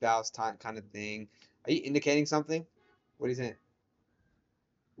find a spouse type kind of thing. Are you indicating something? What do you think?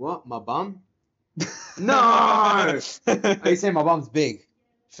 What? My bum? No! Are you saying my bum's big?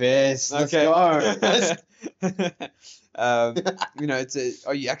 Fist. Let's Okay. go.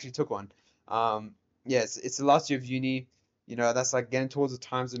 You actually took one. Yes, it's the last year of uni. That's like getting towards the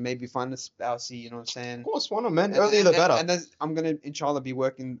times of maybe find a spousey, you know what I'm saying? Of course, why not, man? Earlier the better. And then I'm gonna inshallah be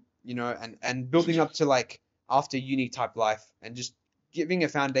working, and building up to like after uni type life and just giving a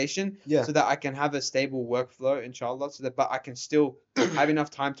foundation Yeah. so that I can have a stable workflow, inshallah, but I can still have enough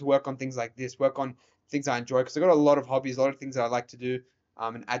time to work on things like this, work on things I enjoy, because I got a lot of hobbies, a lot of things that I like to do,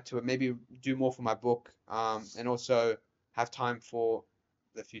 and add to it, maybe do more for my book, and also have time for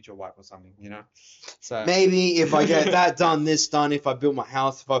the future wife or something, So Maybe if I get that done, this done, if I build my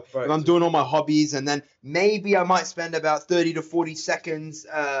house, if I'm doing all my hobbies, and then maybe I might spend about 30 to 40 seconds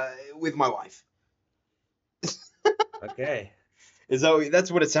with my wife. okay. That's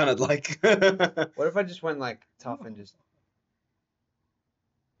what it sounded like. What if I just went like tough and just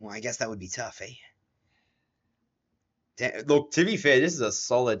Well, I guess that would be tough, eh? Look, to be fair, this is a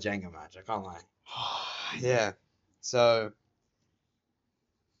solid Jenga match. I can't lie. yeah. So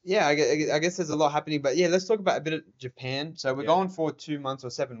yeah, I guess there's a lot happening, but yeah, let's talk about a bit of Japan. So we're going for 2 months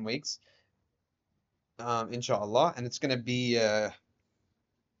or 7 weeks, inshallah, and it's gonna be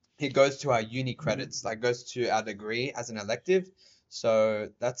it goes to our uni credits, like goes to our degree as an elective. So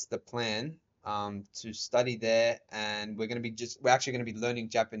that's the plan. To study there, and we're actually gonna be learning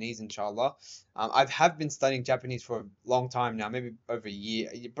Japanese, inshallah. I have been studying Japanese for a long time now, maybe over a year.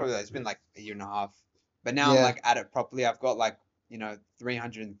 Probably it's been like a year and a half. But now I'm Yeah. like at it properly. I've got like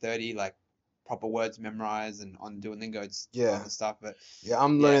 330 like proper words memorized, and on Duolingo it's Yeah. other stuff. But Yeah,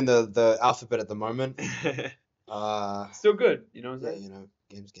 I'm Yeah. learning the alphabet at the moment. still good, you know what Yeah, I'm you know,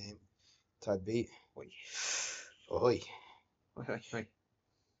 game type beat. Oi. Oi. saying?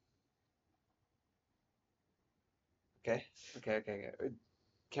 Okay.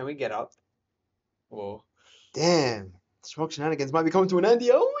 Can we get up? Or Damn. Smoke shenanigans might be coming to an end,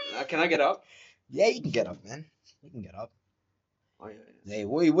 yo. can I get up? Yeah, you can get up, man. You can get up. Oh, yeah. Hey,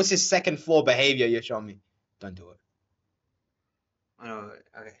 what's his second floor behavior you're showing me? Don't do it. I know.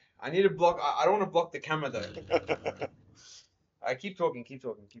 Okay. I need to block. I don't want to block the camera though. I keep talking.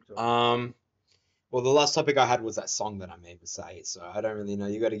 Well, the last topic I had was that song that I made with Saeed, so I don't really know.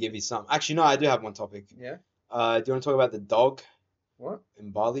 You got to give me some. Actually, no, I do have one topic. Yeah. Do you want to talk about the dog What?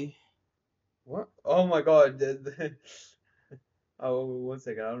 in Bali? What? Oh my God. Oh, 1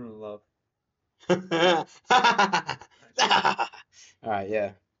 second. I don't know love. All right,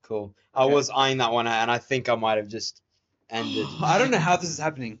 yeah, cool. I was eyeing that one out, and I think I might have just ended. I don't know how this is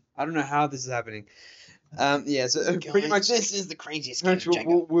happening. Yeah. So pretty much. This is the craziest Pretty game much of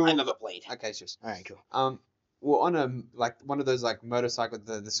Jenga we'll- I've ever played. Okay, just. All right, cool. We're on a like one of those like motorcycle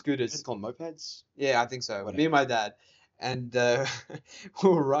the scooters. It's called mopeds. Yeah, I think so. Whatever. Me and my dad, and we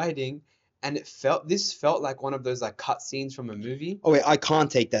were riding, and this felt like one of those like cut scenes from a movie. Oh wait, I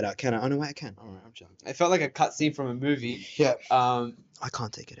can't take that out, can I? Oh no, wait, I can. All right, I'm joking. It felt like a cut scene from a movie. Yeah, Um, I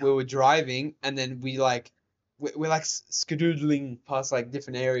can't take it we out. were driving, and then we're like skedoodling past like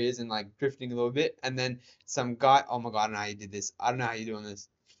different areas and like drifting a little bit, and then some guy. Oh my God, I don't know how you did this. I don't know how you're doing this.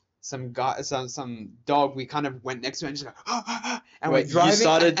 Some guy, some dog. We kind of went next to it and just like, and Wait, we're you driving,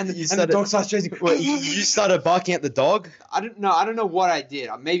 started- and you the started- dog starts chasing. Wait, you started barking at the dog? I don't know what I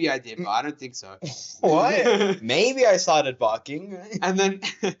did. Maybe I did, but I don't think so. What? Maybe I started barking. And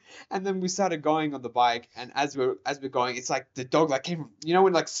then we started going on the bike, and as we're going, it's like the dog like came,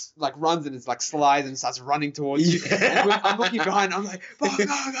 when like runs and it's like slides and starts running towards you. Yeah. And I'm looking behind, I'm like,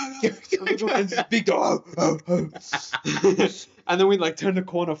 go. And this big dog, oh. And then we like turn the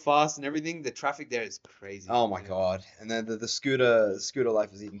corner fast and everything. The traffic there is crazy. Oh my God! And then the scooter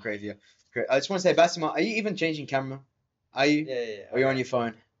life is even crazier. I just want to say, Basima, are you even changing camera? Are you? Yeah. Or are you on your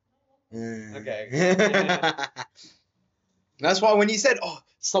phone? Okay. That's why when you said, "Oh,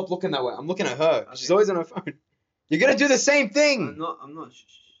 stop looking that way," I'm looking at her. She's Okay. always on her phone. You're gonna do the same thing. I'm not.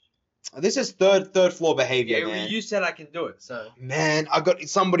 This is third floor behavior, Yeah, man. you said I can do it, so Man, I got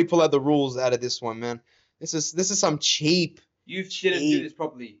somebody pull out the rules out of this one, man. This is some cheap you didn't do this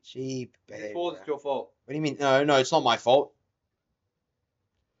properly. behavior. It's all your fault. What do you mean? No, it's not my fault.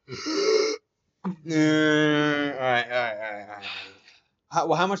 All right.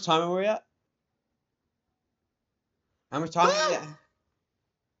 How much time are we at? How much time are we at?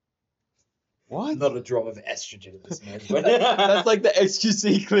 What? Not a drop of estrogen in this man. That's like the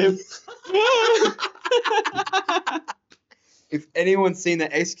XQC clip. If anyone's seen the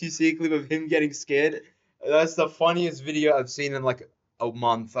XQC clip of him getting scared, that's the funniest video I've seen in like a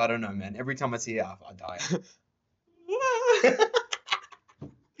month. I don't know, man. Every time I see it, I die.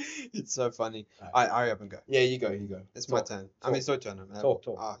 It's so funny. Alright. Alright, hurry up and go. Yeah, you go. It's my Talk, turn. I talk. mean, it's your turn.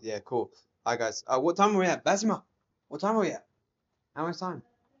 Talk. Yeah, cool. Alright, guys. What time are we at? Basima, what time are we at? How much time?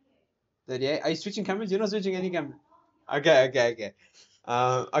 38? Are you switching cameras? You're not switching any camera. Okay.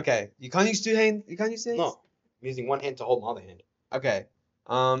 Okay. You can't use two hands? You can't use two hands? No, I'm using one hand to hold my other hand. Okay.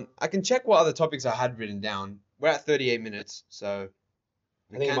 I can check what other topics I had written down. We're at 38 minutes, so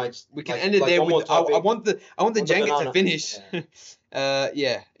I think we can end it there one more with I topic. want the the Jenga to banana. finish.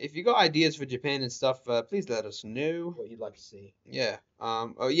 Yeah. If you got ideas for Japan and stuff, please let us know. What you'd like to see? Yeah.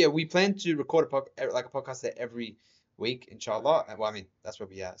 Oh yeah, we plan to record a podcast there every week, inshallah. Well, I mean, that's where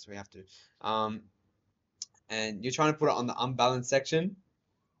we are, so we have to. And you're trying to put it on the unbalanced section.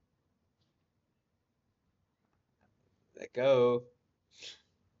 Let go.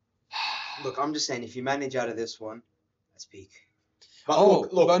 Look, I'm just saying, if you manage out of this one, that's peak. But Oh,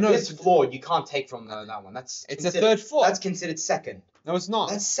 look, but no, this it's- floor you can't take from that one. That's It's a considered- third floor. That's considered second. No, it's not.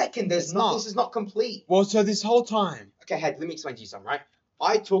 That's second. There's It's not. not. This is not complete. Well, so this whole time. Okay, Head, let me explain to you something, right?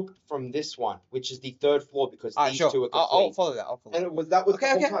 I took from this one, which is the third floor, because Alright, these sure. two are I'll complete. follow that. I'll follow And that. it was that was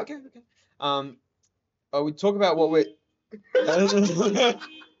Okay. the whole time. We talk about what we're.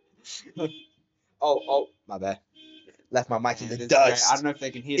 Oh, my bad. Left my mic in the It's dust. great. I don't know if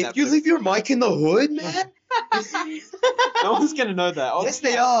they can hear that. If you but- leave your mic in the hood, man. no one's gonna know that. Yes,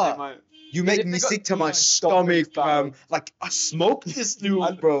 they are. might. You And make if me they got sick to tea, my my stomach, stomach, fam. Like I smoked this new,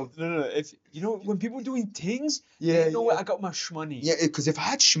 I- bro. No. If you know when people doing things, Yeah, you know where I got my shmoney. yeah. Because if I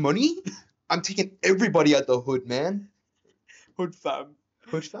had shmoney, I'm taking everybody out the hood, man. Hood fam.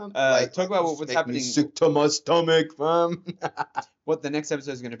 Hood fam. talk about just what's make happening. Me sick to my stomach, fam. What the next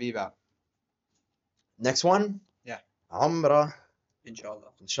episode is going to be about. Next one. Yeah. Umrah. Inshallah.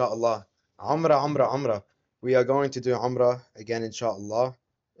 Inshallah. Umrah. We are going to do Umrah again, inshallah.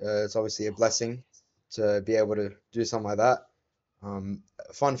 It's obviously a blessing to be able to do something like that.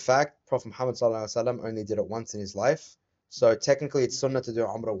 Fun fact, Prophet Muhammad sallallahu alaihi wasallam only did it once in his life. So technically it's sunnah to do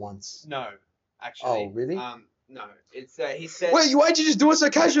Umrah once. No, actually. Oh, really? No. It's he said. Wait, why'd you just do it so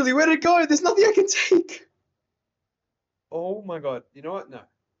casually? Where'd it go? There's nothing I can take. Oh my God. You know what? No.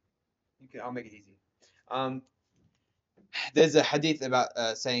 I'll make it easy. There's a hadith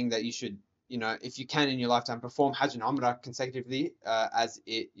about saying that you should, if you can in your lifetime, perform Hajj and Umrah consecutively, as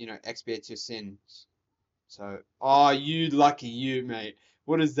it, expiates your sins. So, you lucky you, mate.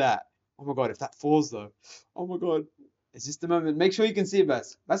 What is that? Oh my God, if that falls though. Oh my God. Is this the moment? Make sure you can see it,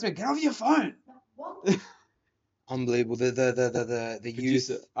 Bas. Basman, get off your phone. Unbelievable. The youth.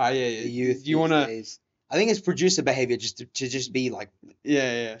 Producer. Yeah. The youth. Do you want to? I think it's producer behavior just to just be like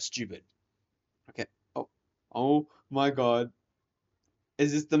Yeah. stupid. Oh my God.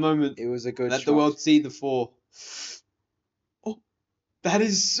 Is this the moment? It was a good Let shot. the world see the fall. Oh, that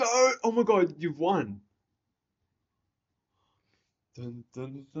is so. Oh my God, you've won. Dun,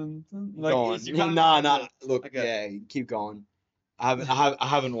 dun, dun, dun. Like, Go on. you can't- Nah. Look, Okay. yeah, keep going. I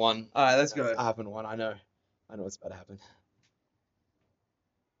haven't won. All right, let's go. I haven't won. I know what's about to happen.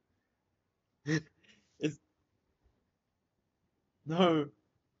 No.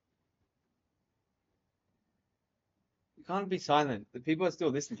 You can't be silent. The people are still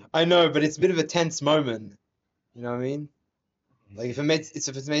listening. I know, but it's a bit of a tense moment. You know what I mean? Like if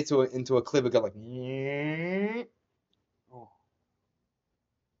it's made into a clip, it go like. Oh.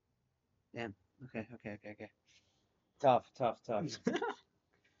 Damn. Okay. Tough.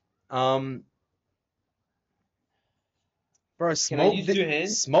 Bro, Can I use 2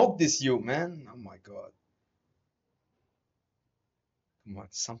 hands? Smoke this you, man. Oh my God. Come on,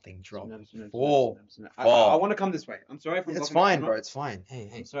 something drop. Fall. I want to come this way. I'm sorry if I'm It's blocking the fine, camera. bro. It's fine.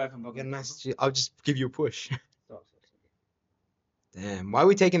 Hey. I'm sorry if I'm Get a blocking. nice. I'll just give you a push. Stop. Damn, why are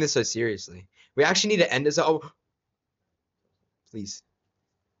we taking this so seriously? We actually need to end this. Oh, please.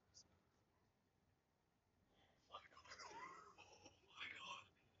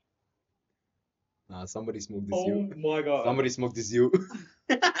 Nah, somebody smoked this you. my God. Somebody smoked this you.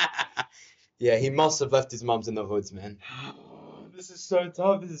 Yeah, he must have left his mums in the hoods, man. This is so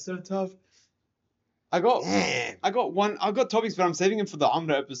tough. I got topics, but I'm saving them for the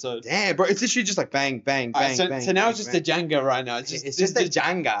Umrah episode. Damn, bro, it's literally just like bang. So now it's just bang. a Jenga right now. It's just a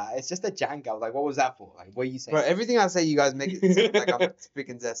Jenga. It's just a Jenga. Like, what was that for? Like, what are you saying? Bro, everything I say, you guys make it sound like I'm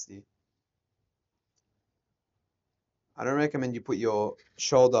speaking zesty. I don't recommend you put your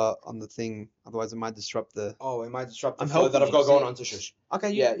shoulder on the thing, otherwise it might disrupt the. Oh, it might disrupt the I'm flow that helping I've got you, going see? on to shush. Okay,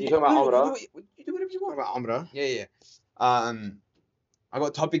 Yeah, you're talking about Umrah? You do whatever you What want. about Umrah? Yeah. I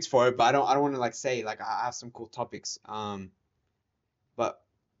got topics for it, but I don't want to like say like I have some cool topics. But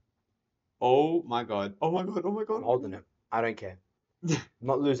oh my god. I'm holding it. I don't care. I'm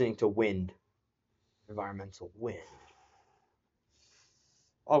not losing to wind. Environmental wind.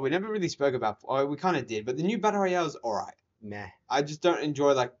 Oh, we never really spoke about. Oh, we kind of did, but the new Battle Royale is alright. Meh. I just don't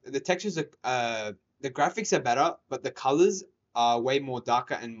enjoy like the textures are the graphics are better, but the colors are way more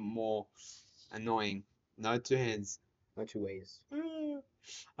darker and more annoying. No 2 hands. No two ways.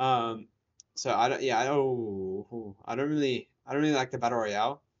 So I don't really like the Battle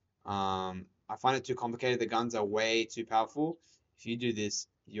Royale. I find it too complicated. The guns are way too powerful. If you do this,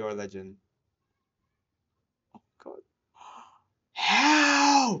 you're a legend. Oh God.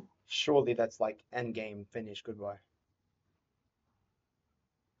 How? Surely that's like end game, finish, goodbye.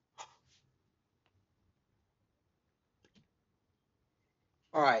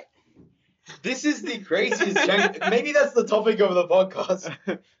 All right. This is the craziest. Maybe that's the topic of the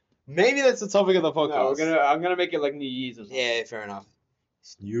podcast. Maybe that's the topic of the podcast. No, I'm gonna make it like New Year's or something. Yeah, fair enough.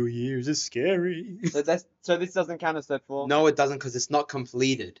 New Year's is scary. So this doesn't count as step 4. No, it doesn't, because it's not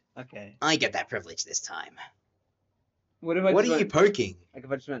completed. Okay. I get that privilege this time. What if I What just are you went, poking? like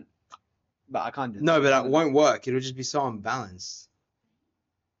if I just went, but I can't do. No, but that that won't work. It'll just be so unbalanced.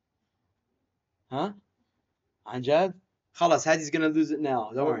 Huh? Anjad? Khalas, Hadi's gonna lose it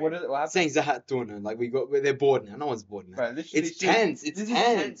now. Don't worry. What happened? Saying Zahat Turner, like they're bored now. No one's bored now. Bro, literally, It's tense. It's This is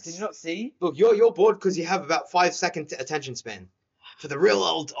tense. Can you not see? Look, you're bored because you have about 5-second attention span. For the real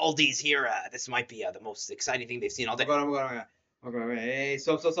oldies here, this might be the most exciting thing they've seen all day. Oh my God. Okay, wait, hey,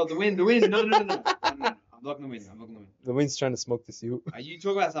 stop. The wind. No. No. I'm blocking the wind. The wind's trying to smoke this you. You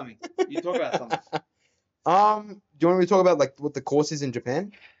talk about something. You talk about something. Do you want me to talk about like what the course is in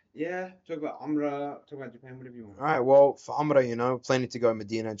Japan? Yeah, talk about Umrah, talk about Japan, whatever you want. All right. Well, for Umrah, planning to go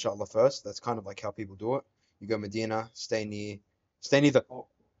Medina inshallah first. That's kind of like how people do it. You go Medina, stay near the.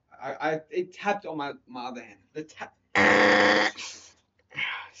 It tapped on my other hand. The tap.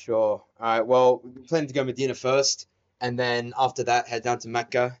 Sure. All right. Well, we're planning to go Medina first, and then after that, head down to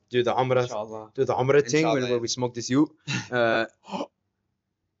Mecca, do the Umrah, Inshallah. thing Inshallah. where we smoke this you.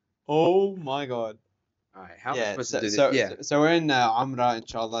 Oh my God. All right. How am I Yeah. supposed to do this? So, Yeah. so we're in Umrah,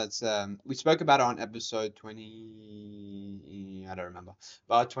 inshallah. It's we spoke about it on episode 20. I don't remember.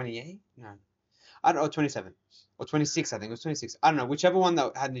 But 28? No. I don't know, 27 or 26. I think it was 26. I don't know, whichever one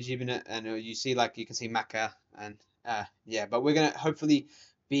that had Najib in it, and you see you can see Mecca and yeah. But we're gonna hopefully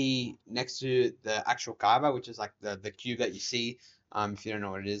be next to the actual Kaaba, which is like the cube that you see. If you don't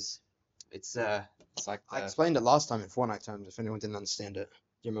know what it is, it's like I explained it last time in Fortnite terms. If anyone didn't understand it,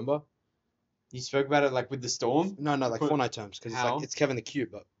 do you remember? you spoke about it like with the storm. No, like Put- Fortnite terms, because How? it's Kevin the Cube,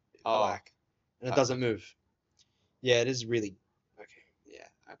 but Oh. black, and it doesn't move. Yeah, it is really okay. Yeah,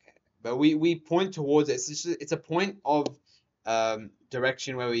 okay. But we point towards it. It's a point of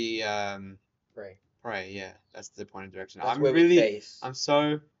direction where we pray. Yeah, that's the point of direction. I'm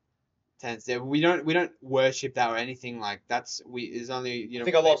so tense. Yeah, we don't worship that or anything like that's is only I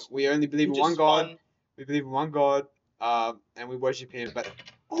think I lost. we only believe in one Just God. spun. We believe in one God. And we worship Him. But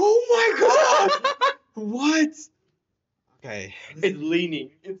oh my God, what? Okay. It's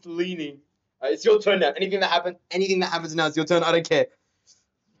leaning. It's leaning. It's your turn now. Anything that happens now, it's your turn. I don't care.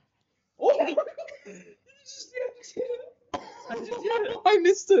 Oh! I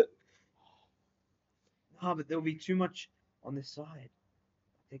missed it. No, but there'll be too much on this side.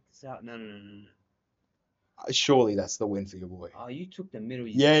 Take this out. No. Surely that's the win for your boy. Oh, you took the middle.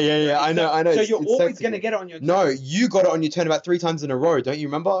 Yeah. I know. So It's- you're it's always tactical. gonna get it on your turn. No, you got it on your turn about 3 times in a row. Don't you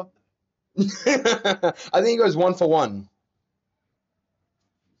remember? I think it goes 1 for 1.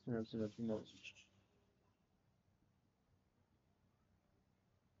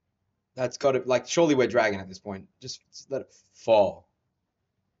 That's got to surely we're dragging at this point. Just let it fall.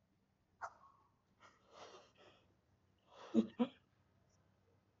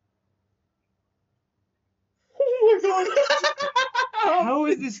 Oh my god! How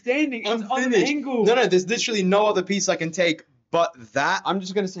is this standing? I'm It's on an finished. angle. No, there's literally no other piece I can take but that. I'm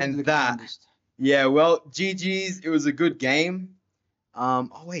just gonna send And you the that. contest. Yeah, well, GG's. It was a good game. Oh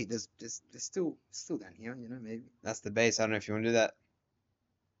wait, there's still down here. Maybe. That's the base. I don't know if you want to do that.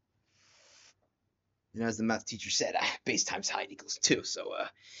 As the math teacher said, base times height equals 2. So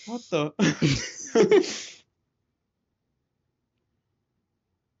What the?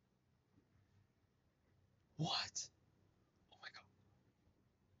 What? Oh my god.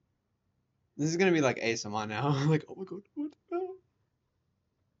 This is gonna be like ASMR now. Like, oh my god, what? No.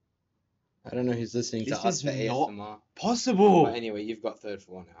 I don't know who's listening This to us is for not ASMR. Possible. But anyway, you've got 3rd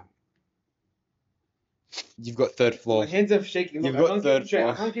floor now. You've got 3rd floor. My hands are shaking. You've Look, got I can't keep third them straight. I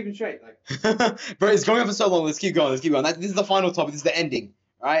floor. can't keep them straight. Like, Bro, it's going on for so long. Let's keep going. This is the final topic. This is the ending.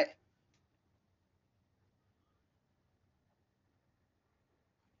 All right?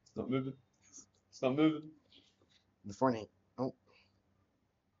 it's not moving. It's not moving. The front end. Oh.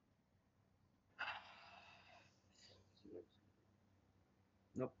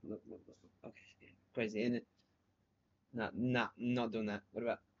 Nope. Okay. Crazy, isn't it? Nah, not doing that. What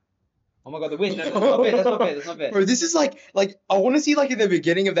about? Oh my god, the wind. No, that's not fair. That's not fair. Bro, this is like I want to see in the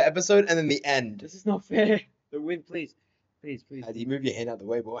beginning of the episode and then the end. This is not fair. The wind, please. Please. How do you move your hand out the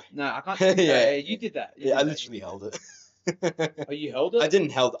way, boy? No, I can't. Yeah. Yeah, you did that. You Yeah, did I that. literally held it. Oh, you held it? I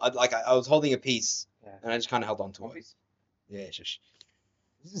didn't held. I was holding a piece, Yeah. and I just kind of held on to One it. piece? Yeah, shush.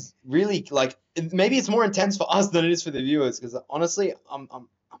 This is really maybe it's more intense for us than it is for the viewers because honestly, I'm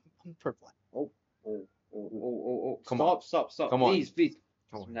perplexed. Oh. Come Stop. Come on. Please.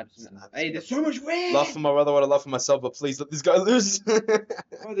 Come on. Snap. Hey, there's so much wind. Love for my brother, what I love for myself, but please let this guy loose.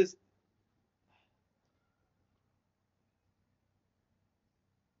 Oh, there's.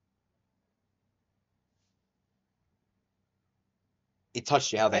 It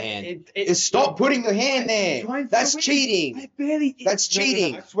touched you out of the hand. It, Stop putting your hand It's trying there. to That's throw it. cheating. I barely. That's No,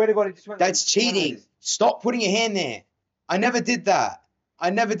 cheating. I swear to God, it just went. That's cheating. Stop putting your hand there. I never did that.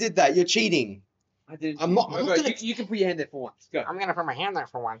 You're cheating. I didn't. I'm not- Go, I'm go, not gonna- you can put your hand there for once. Go. I'm gonna put my hand there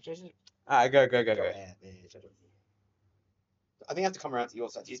for once. Alright, go. Go ahead, man. I think I have to come around to your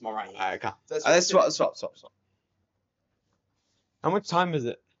side. Use my right hand. Alright, come. Let's swap. How much time is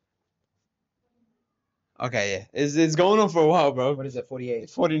it? Okay, yeah. It's going on for a while, bro. What is it? 48.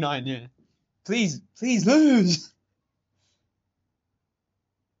 49, yeah. Please lose.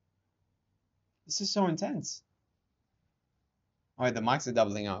 This is so intense. Oh, wait, the mics are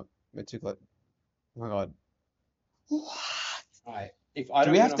doubling up. We're too close. Oh my god. Alright. If I Do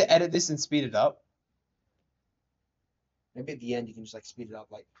don't we have even to know- edit this and speed it up? Maybe at the end you can just like speed it up,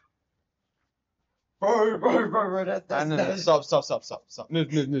 like. Bro. No. Stop.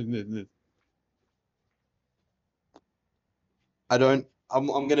 Move.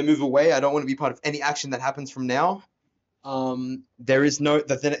 I'm gonna move away. I don't want to be part of any action that happens from now. There is no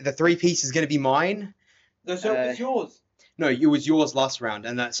the three piece is gonna be mine. No, so Uh, it's yours. No, it was yours last round,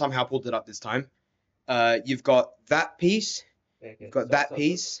 and that somehow pulled it up this time. You've got that piece. You've got that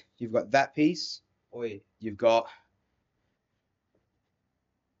piece. You've got that piece. Wait. You've got.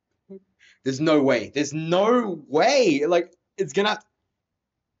 There's no way. There's no way. Like it's gonna.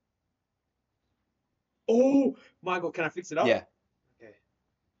 Oh, Michael, can I fix it up? Yeah. Okay.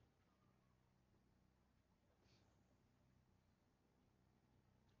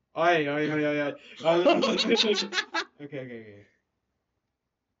 Aye. Okay.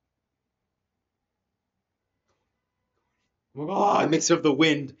 Oh my god, a mixture of the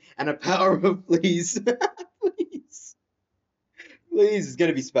wind and a power of please. Please. Please, it's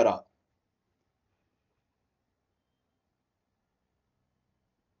gonna be sped up.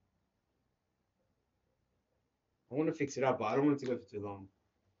 I want to fix it up, but I don't want it to go for too long.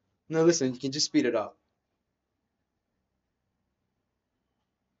 No, listen, you can just speed it up.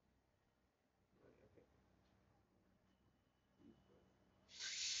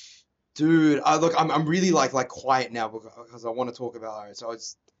 Dude, I'm really like quiet now because I want to talk about it. So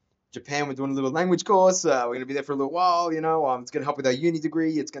it's Japan. We're doing a little language course. We're gonna be there for a little while. You know, it's gonna help with our uni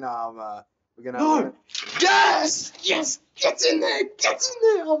degree. It's gonna we're gonna. No! Yes, get in there.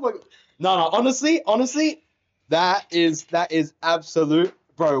 Oh my god. No, honestly, that is absolute,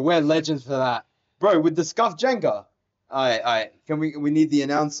 bro. We're legends for that, bro. With the scuffed Jenga. All right. Can we need the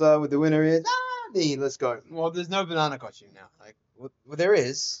announcer with the winner is me. Let's go. Well, there's no banana costume now. Like, Well, there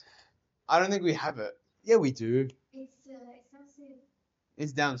is. I don't think we have it. Yeah, we do. It's expensive.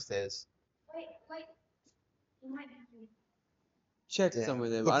 It's downstairs. Wait, you might have to. Check Yeah. somewhere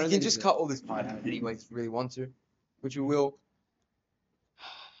there. Look, but I we don't can think just it's cut all this part out anyway if you really want to, which we will.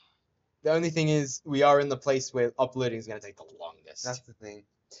 The only thing is, we are in the place where uploading is going to take the longest. That's the thing.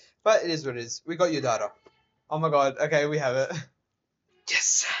 But it is what it is. We got your data. Oh my god. Okay, we have it.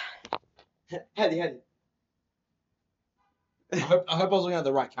 Yes. Heady. I hope I was looking at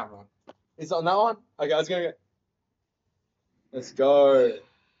the right camera. Is it on that one? Okay, I was gonna go. Let's go.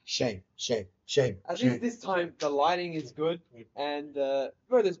 Shame. At least this time the lighting is good, and bro,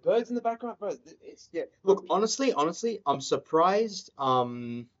 there's birds in the background, bro. It's Yeah. Look, honestly, I'm surprised. Oh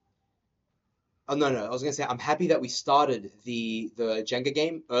no, I was gonna say I'm happy that we started the Jenga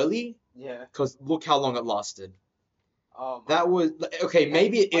game early, yeah. because look how long it lasted. Oh, That was okay.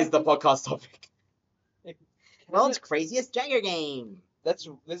 Maybe it is the podcast topic. World's craziest Jenga game. this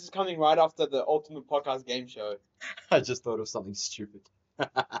is coming right after the Ultimate Podcast Game Show. I just thought of something stupid.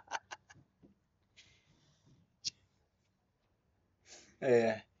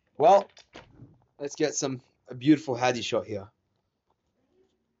 Yeah. Well, let's get a beautiful Hadi shot here.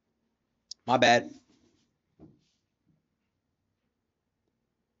 My bad.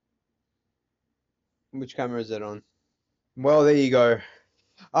 Which camera is it on? Well, there you go.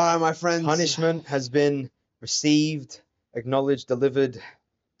 All right, my friends. Punishment has been received, acknowledged, delivered,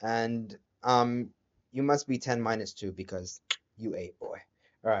 and you must be 10 minus 2 because you ate, boy.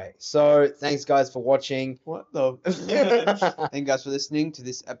 All right. So thanks guys for watching. What the? Thank you guys for listening to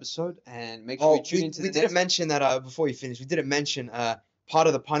this episode, and make sure Oh, you tune into we the didn't next. mention that before you finish. We didn't mention part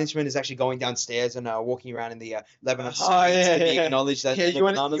of the punishment is actually going downstairs and walking around in the Lebanon streets yeah, to be yeah. acknowledged that Yeah, in the you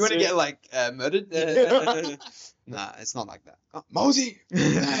want banana to suit. get like murdered? Nah, it's not like that. Oh, Mosey.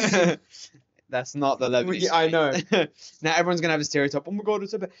 That's not the level. Yeah, I know. Now everyone's gonna have a stereotype. Oh my god,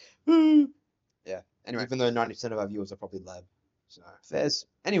 it's so bad. Yeah. Anyway, Even though 90% of our viewers are probably lab. So there's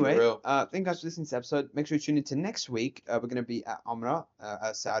anyway. real. Thank you guys for listening to this episode. Make sure you tune into next week. We're gonna be at Umrah,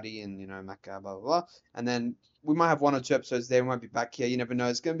 Saudi, and Mecca, blah blah blah. And then we might have 1 or 2 episodes there. We might be back here. You never know.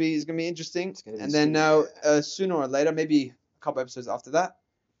 It's gonna be interesting. gonna be And then sweet, sooner or later, maybe a couple episodes after that,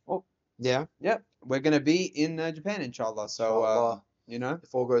 yeah. we're gonna be in Japan, inshallah. So Inshallah. if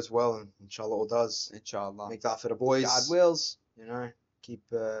If all goes well, and inshallah all does. inshallah, Make that for the boys. God wills.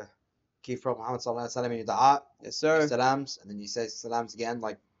 Keep Prophet Muhammad sallallahu alaihi wasallam in your dua, Yes, sir. salams, and then you say salams again,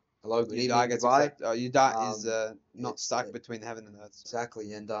 like hello, good You evening, die gets goodbye. accept- you die is not it's, stuck between heaven and earth. So.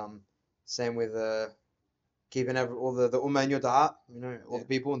 Exactly, and same with keeping all the ummah in your dua, all Yeah. the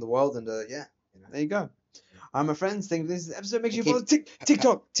people in the world, and yeah. There you go. My friends, think this episode makes you Keep- follow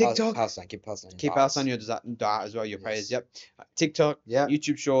TikTok. Power sign. Keep power sign. Keep us on your dot as well, your prayers. Yep. TikTok, Yeah.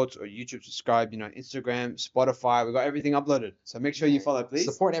 YouTube Shorts, or YouTube subscribe. Instagram, Spotify. We got everything uploaded. So make sure you follow, please.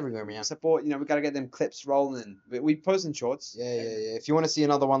 Support everywhere, man. Support. We gotta get them clips rolling. We post in shorts. Yeah. If you want to see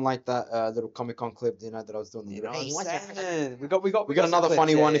another one like that, little Comic Con clip, that I was doing. You know Hey, what I'm what's that? saying? We got We got another some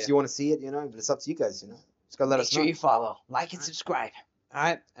funny clips, one yeah, if you want to see it, but it's up to you guys, Just gotta let Make us sure know. you follow, like, and subscribe. All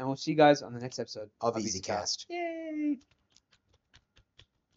right, and we'll see you guys on the next episode Of EasyCast. Yay!